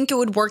 I think it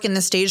would work in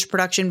the stage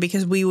production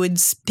because we would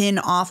spin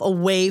off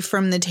away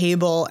from the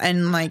table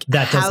and like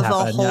have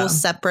a whole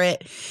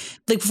separate,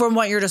 like from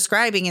what you're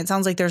describing, it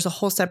sounds like there's a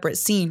whole separate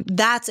scene.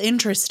 That's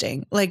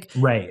interesting. Like,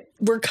 right.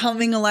 We're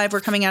coming alive. We're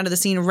coming out of the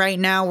scene right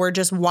now. We're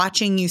just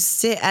watching you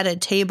sit at a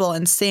table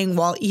and sing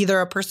while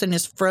either a person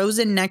is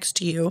frozen next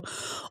to you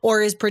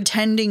or is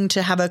pretending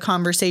to have a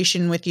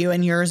conversation with you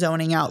and you're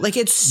zoning out. Like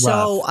it's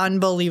so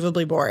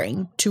unbelievably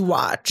boring to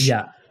watch.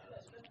 Yeah,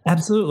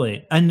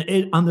 absolutely.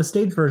 And on the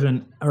stage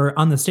version,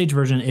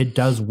 it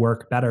does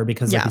work better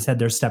because like you said,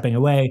 they're stepping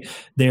away,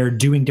 they're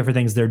doing different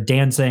things, they're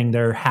dancing,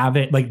 they're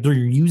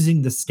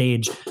using the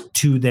stage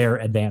to their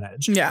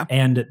advantage. Yeah.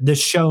 And the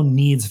show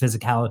needs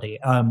physicality,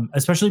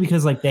 especially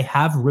because like they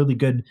have really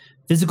good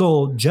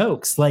physical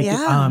jokes. Like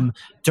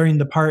during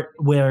the part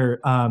where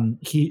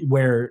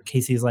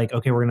Casey's like,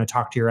 okay, we're going to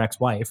talk to your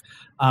ex-wife.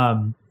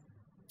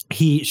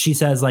 She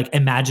says like,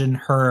 imagine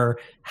her,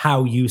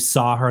 how you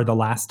saw her the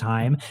last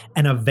time,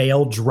 and a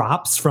veil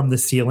drops from the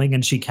ceiling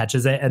and she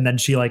catches it. And then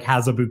she like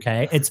has a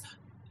bouquet. It's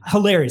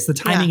hilarious. The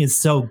timing is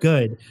so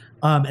good.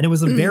 And it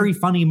was a very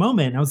funny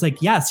moment. I was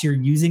like, yes, you're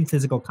using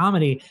physical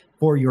comedy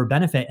for your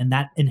benefit. And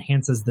that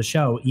enhances the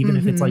show. Even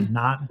if it's like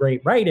not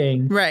great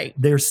writing, right?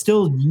 They're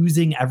still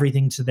using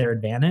everything to their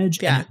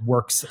advantage and it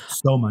works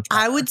so much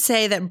better. I would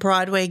say that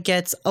Broadway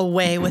gets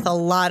away with a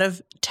lot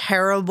of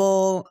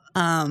terrible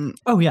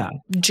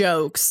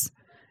jokes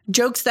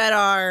that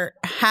are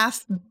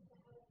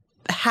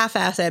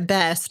half-ass at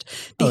best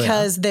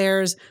because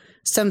there's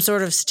some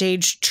sort of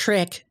stage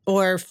trick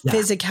or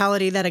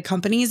physicality that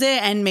accompanies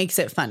it and makes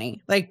it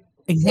funny. Like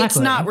it's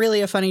not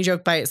really a funny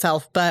joke by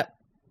itself, but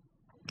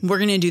we're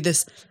going to do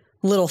this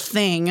little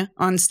thing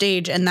on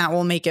stage and that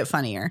will make it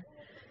funnier.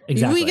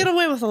 Exactly. We get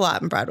away with a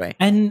lot in Broadway.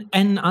 And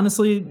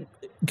honestly,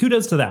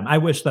 kudos to them. I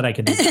wish that I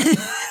could do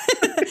that.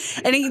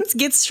 And it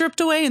gets stripped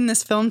away in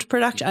this filmed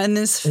production, in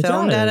this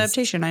filmed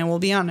adaptation. I will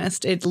be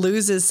honest. It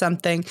loses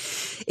something.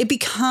 It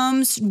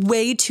becomes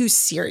way too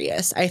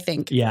serious, I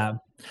think. Yeah.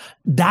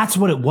 That's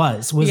what it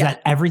was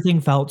that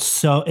everything felt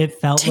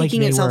taking like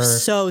itself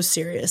so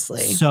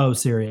seriously.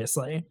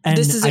 And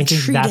this is I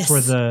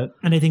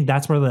think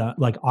that's where the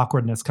like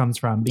awkwardness comes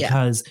from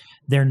because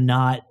they're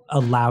not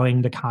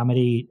allowing the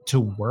comedy to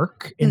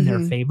work in their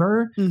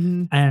favor.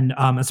 And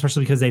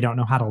especially because they don't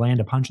know how to land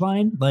a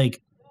punchline.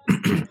 Like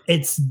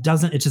it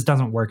just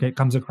doesn't work. It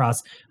comes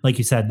across, like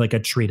you said, like a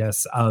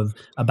treatise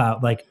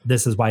about like,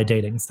 this is why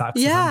dating sucks.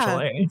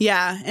 Essentially.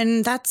 Yeah.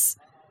 And that's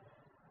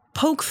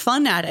poke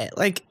fun at it.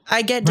 Like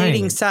I get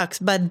dating sucks,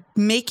 but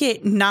make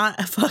it not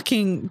a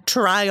fucking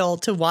trial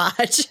to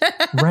watch.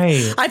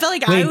 Right. I felt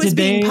like I was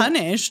being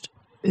punished.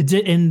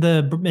 In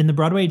the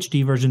Broadway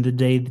HD version, did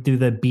they do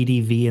the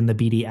BDV and the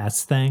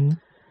BDS thing?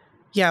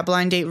 Yeah.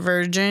 Blind Date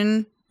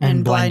Virgin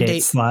and Blind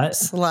Date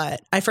Slut.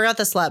 I forgot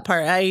the slut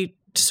part. I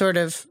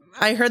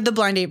heard the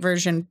Blind Date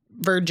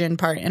Virgin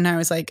part and I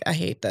was like, I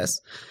hate this.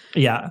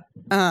 Yeah.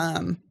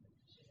 But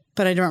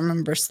I don't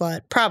remember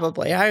slut.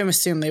 Probably. I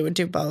assume they would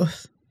do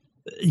both.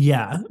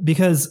 Yeah,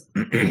 because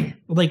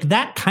like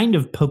that kind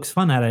of pokes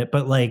fun at it,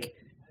 but like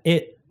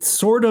it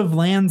sort of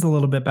lands a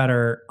little bit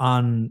better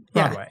on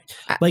Broadway.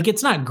 Yeah. Like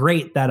it's not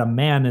great that a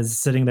man is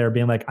sitting there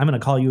being like, I'm going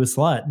to call you a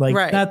slut. Like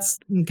that's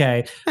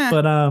okay.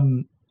 But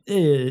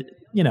it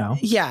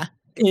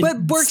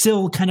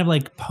still kind of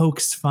like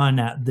pokes fun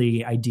at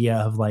the idea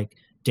of like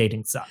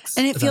dating sucks.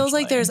 And it feels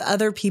like there's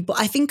other people.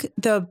 I think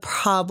the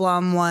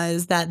problem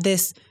was that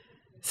this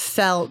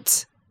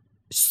felt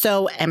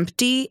so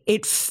empty.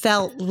 It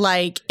felt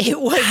like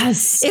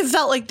it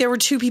felt like there were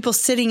two people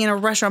sitting in a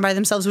restaurant by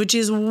themselves, which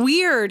is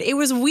weird. It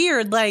was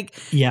weird. Like,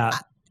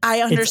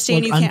 I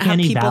understand you can't have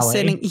people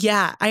sitting.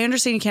 Yeah. I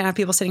understand you can't have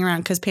people sitting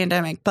around because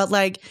pandemic, but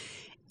like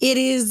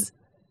it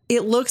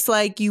looks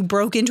like you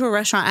broke into a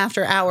restaurant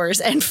after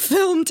hours and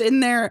filmed in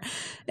there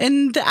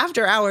in the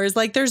after hours.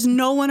 Like there's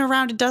no one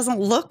around. It doesn't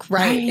look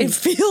right. It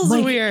feels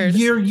like, weird.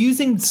 You're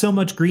using so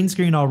much green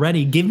screen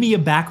already. Give me a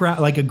background,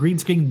 like a green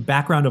screen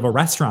background of a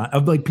restaurant,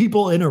 of like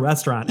people in a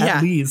restaurant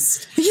at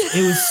least. Yeah.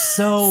 It was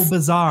so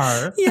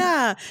bizarre.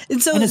 Yeah.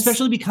 And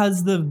especially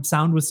because the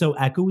sound was so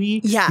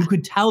echoey, you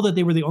could tell that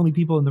they were the only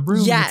people in the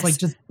room. Yes. It's like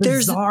just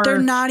bizarre. They're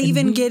not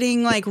even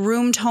getting like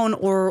room tone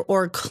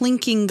or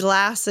clinking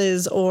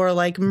glasses or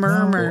like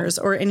murmurs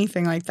or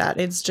anything like that.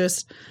 It's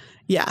just,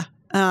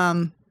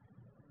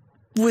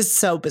 was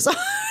so bizarre.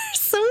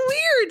 So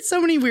weird.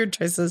 So many weird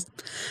choices.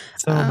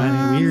 So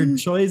many weird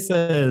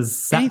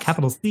choices.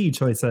 Capital C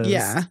choices.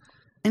 Yeah.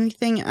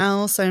 Anything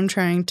else? I'm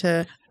trying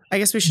to... I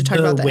guess we should talk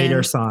about the waiter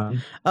end.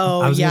 song. Oh,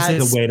 I was going to say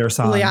the waiter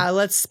song. Yeah,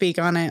 let's speak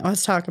on it.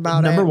 Let's talk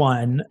about Number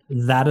one,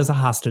 that is a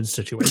hostage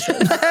situation.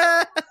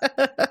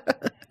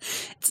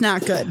 It's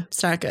not good.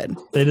 It's not good.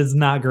 It is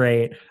not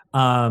great.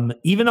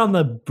 Even on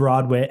the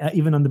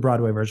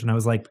Broadway version, I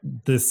was like,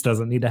 this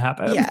doesn't need to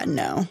happen. Yeah,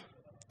 no.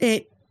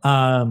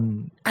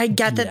 I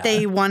get that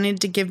they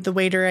wanted to give the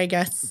waiter, I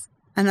guess,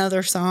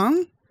 another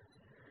song.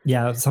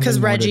 Yeah, because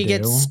Reggie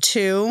gets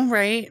two,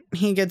 right?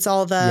 He gets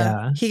all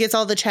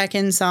the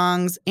check-in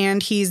songs,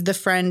 and he's the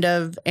friend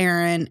of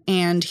Aaron,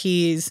 and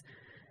he's,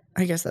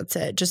 I guess that's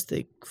it, just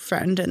the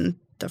friend and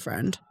the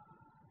friend,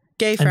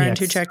 gay friend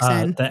who checks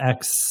in, the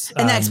ex,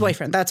 and the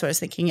ex-boyfriend. That's what I was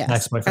thinking. Yes,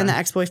 ex-boyfriend. And the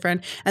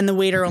ex-boyfriend, and the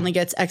waiter only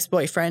gets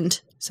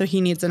ex-boyfriend, so he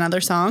needs another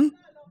song.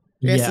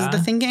 I guess is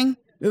the thinking.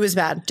 It was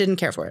bad. Didn't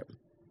care for it.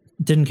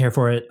 Didn't care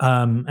for it.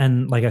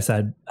 And like I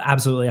said,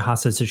 absolutely a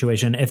hostage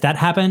situation. If that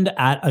happened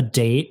at a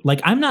date,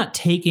 like I'm not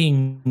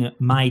taking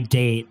my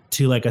date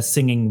to like a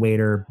singing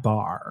waiter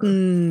bar.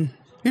 You're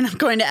not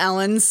going to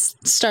Ellen's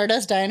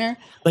Stardust Diner?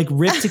 Like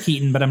rip to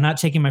Keaton, but I'm not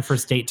taking my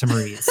first date to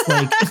Marie's.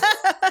 Like,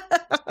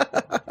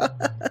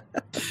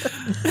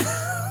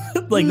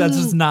 like that's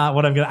just not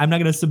what I'm not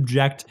going to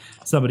subject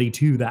somebody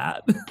to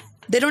that.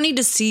 They don't need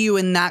to see you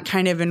in that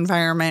kind of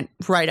environment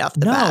right off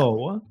the bat.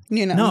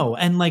 No.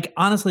 And like,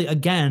 honestly,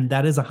 again,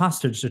 that is a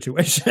hostage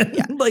situation.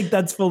 Yeah. Like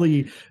that's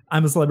fully,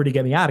 I'm a celebrity,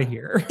 get me out of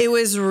here. It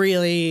was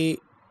really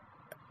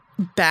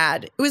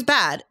bad. It was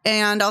bad.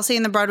 And I'll say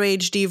in the Broadway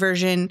HD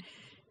version,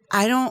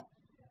 I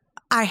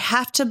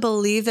have to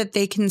believe that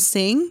they can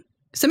sing.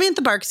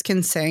 Samantha Barks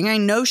can sing. I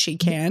know she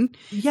can.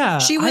 Yeah.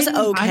 She was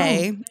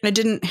okay. I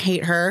didn't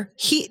hate her.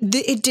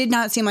 It did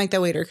not seem like the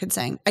waiter could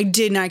sing. I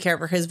did not care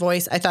for his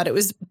voice. I thought it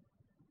was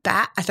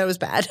bad. I thought it was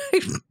bad. I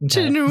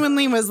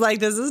genuinely was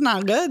like, this is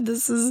not good.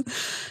 This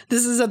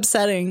is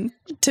upsetting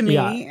to me.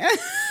 Yeah.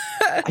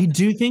 I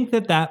do think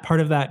that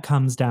part of that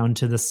comes down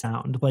to the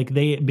sound. Like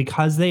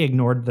because they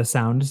ignored the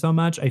sound so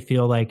much, I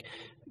feel like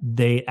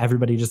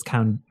everybody just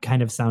kind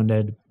of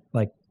sounded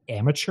like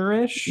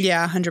amateurish.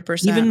 Yeah,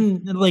 100%.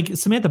 Even like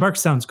Samantha Barks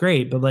sounds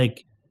great, but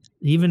like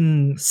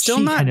even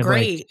still not kind of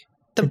great.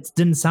 Like, it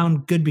didn't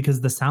sound good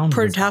because the sound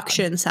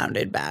production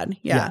sounded bad.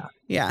 Yeah.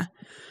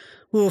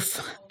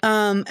 Oof.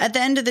 At the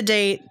end of the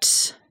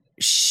date,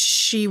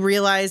 she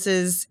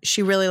realizes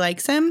she really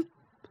likes him.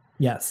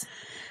 Yes.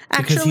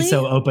 Because he's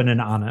so open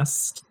and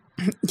honest.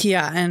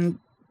 Yeah, and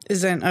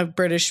isn't a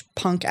British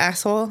punk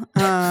asshole.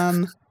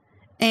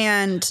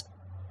 And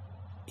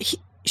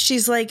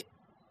she's like,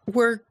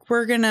 I'm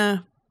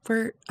gonna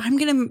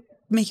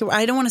make it.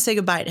 I don't want to say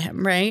goodbye to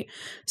him, right?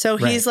 So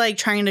he's like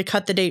trying to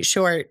cut the date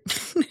short.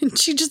 And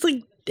she just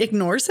like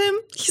ignores him.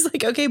 He's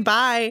like, okay,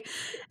 bye.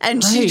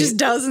 And she just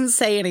doesn't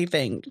say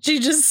anything. She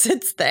just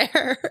sits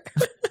there.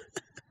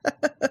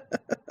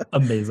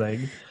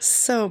 Amazing.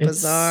 So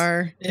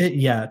bizarre.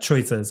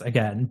 Choices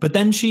again. But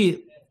then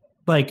she,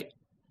 like,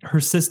 her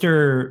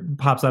sister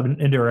pops up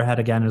into her head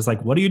again and is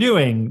like, what are you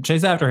doing?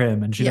 Chase after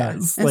him. And she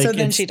does. And so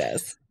then she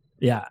does.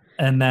 Yeah.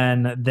 And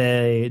then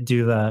they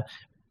do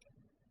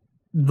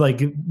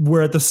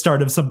we're at the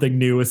start of something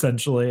new,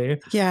 essentially.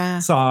 Yeah.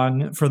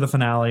 Song for the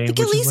finale. Like,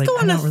 at least go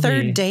on a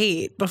third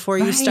date before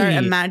you start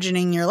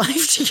imagining your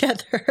life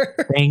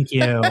together. Thank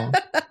you.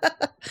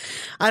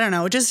 I don't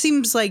know. It just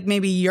seems like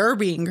maybe you're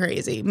being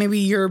crazy. Maybe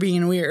you're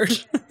being weird.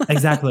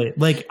 Exactly.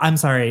 Like, I'm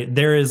sorry.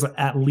 There is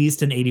at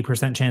least an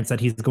 80% chance that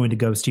he's going to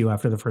ghost you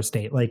after the first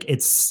date. Like,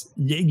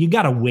 you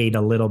got to wait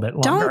a little bit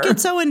longer. Don't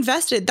get so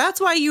invested. That's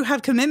why you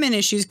have commitment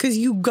issues, because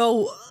you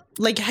go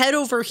like head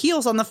over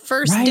heels on the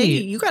first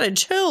date. You got to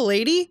chill,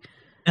 lady.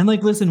 And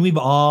like, listen, we've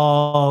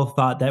all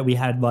thought that we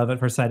had love at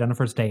first sight on a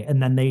first date,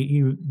 and then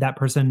that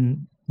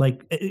person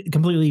like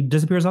completely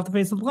disappears off the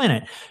face of the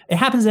planet. It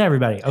happens to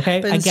everybody.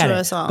 Okay, I get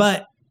it,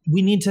 but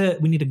we need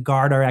to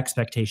guard our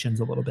expectations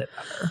a little bit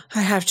better.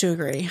 I have to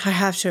agree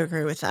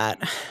with that.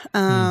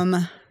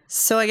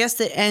 So I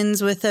guess it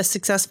ends with a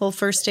successful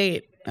first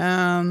date.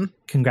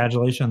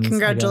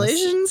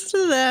 Congratulations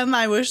to them.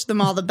 I wish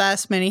them all the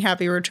best. Many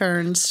happy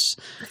returns.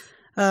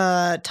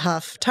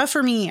 Tough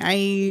for me.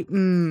 Any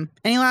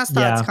last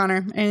thoughts,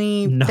 Connor?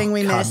 Anything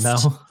we missed? No.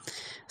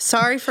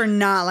 Sorry for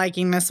not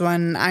liking this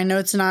one. I know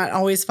it's not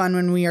always fun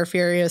when we are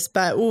furious,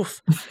 but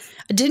oof,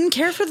 I didn't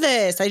care for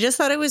this. I just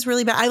thought it was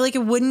really bad. I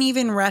wouldn't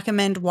even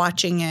recommend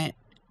watching it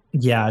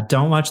Yeah,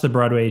 don't watch the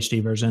Broadway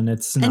HD version.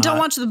 It's not. And don't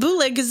watch the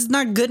bootleg because it's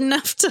not good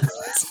enough to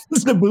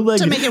the bootleg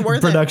to make it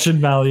worth production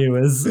value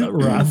is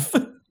rough.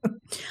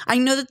 I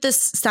know that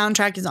this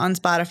soundtrack is on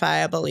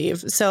Spotify, I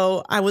believe.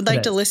 So I would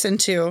like to listen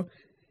to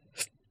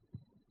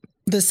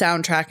the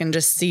soundtrack and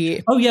just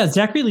see. Oh yeah,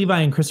 Zachary Levi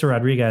and Krista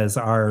Rodriguez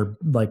are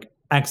like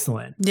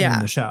excellent in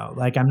the show.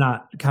 Like I'm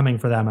not coming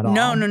for them at all.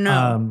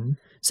 No.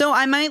 So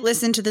I might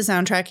listen to the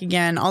soundtrack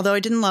again, although I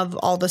didn't love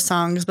all the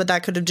songs, but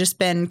that could have just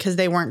been because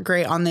they weren't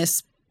great on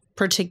this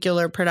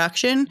particular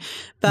production.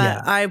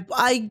 But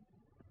I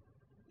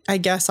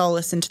guess I'll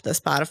listen to the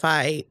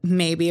Spotify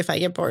maybe if I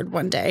get bored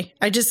one day.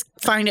 I just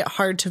find it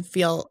hard to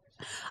believe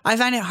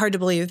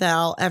that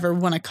I'll ever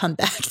want to come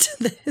back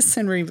to this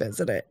and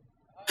revisit it.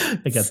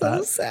 I get that.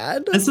 So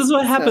sad. This is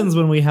what happens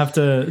when we have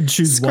to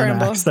choose one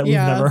act that we've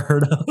never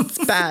heard of.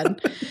 It's bad.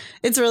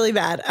 It's really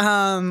bad.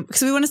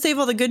 Because we want to save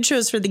all the good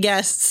shows for the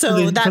guests.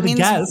 So that means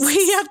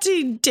we have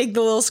to take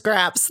the little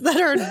scraps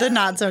that are the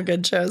not so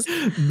good shows.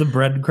 The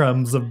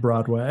breadcrumbs of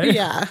Broadway.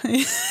 Yeah,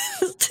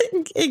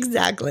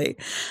 exactly.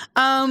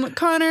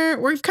 Connor,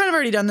 we've kind of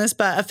already done this,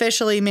 but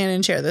officially man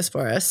and chair this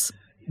for us.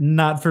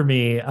 Not for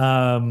me.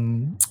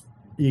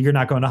 You're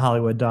not going to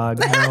Hollywood, dog.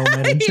 No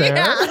man and chair.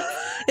 Yeah.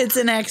 It's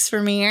an X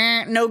for me.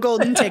 No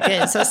golden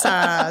ticket. So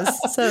sauce.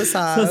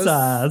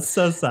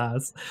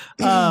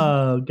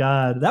 Oh,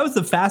 God. That was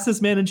the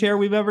fastest man and chair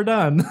we've ever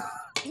done.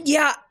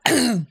 Yeah.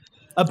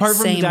 Apart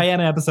from the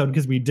Diana episode,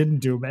 because we didn't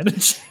do man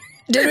and chair.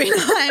 Did we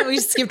not? We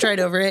skipped right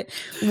over it.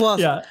 Well,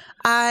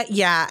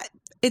 yeah.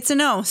 It's a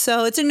no.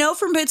 So it's a no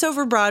from Bits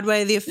Over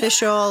Broadway, the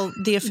official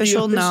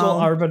no.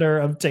 Arbiter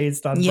of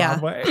taste on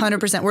Broadway.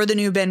 100%. We're the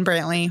new Ben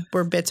Brantley.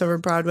 We're Bits Over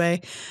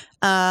Broadway.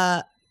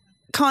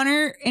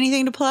 Connor,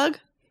 anything to plug?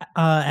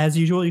 As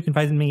usual, you can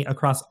find me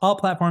across all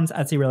platforms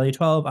at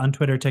CReality12 on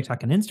Twitter,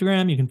 TikTok, and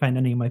Instagram. You can find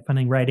any of my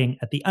funny writing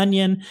at The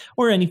Onion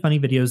or any funny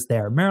videos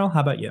there. Meryl,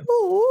 how about you?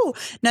 Ooh,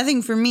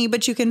 nothing for me,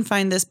 but you can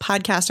find this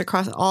podcast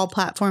across all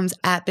platforms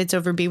at Bits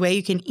Over B-Way.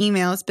 You can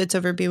email us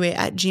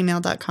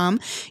bitsoverbway@gmail.com.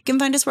 You can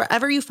find us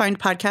wherever you find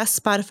podcasts: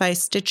 Spotify,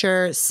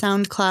 Stitcher,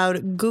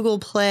 SoundCloud, Google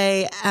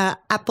Play,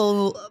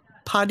 Apple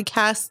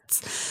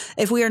Podcasts.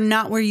 If we are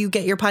not where you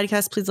get your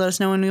podcasts, please let us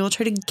know and we will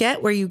try to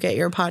get where you get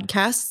your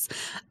podcasts.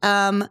 We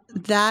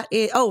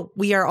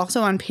are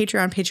also on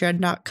Patreon,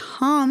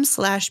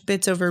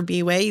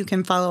 patreon.com/bitsoverbway. You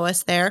can follow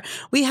us there.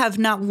 We have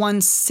not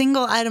one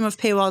single item of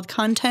paywalled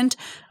content,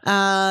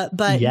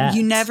 but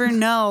you never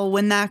know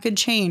when that could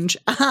change.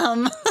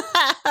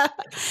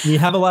 We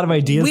have a lot of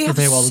ideas for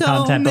paywalled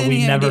content, but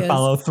we never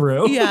follow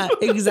through. Yeah,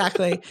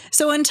 exactly.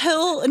 So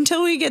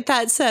until we get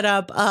that set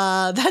up,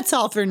 that's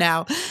all for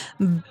now.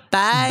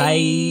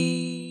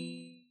 Bye.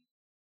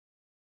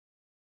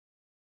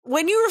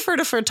 When you refer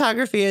to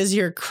photography as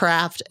your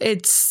craft,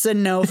 it's a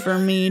no for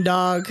me,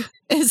 dog.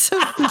 It's a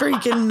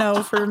freaking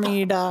no for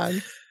me,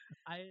 dog.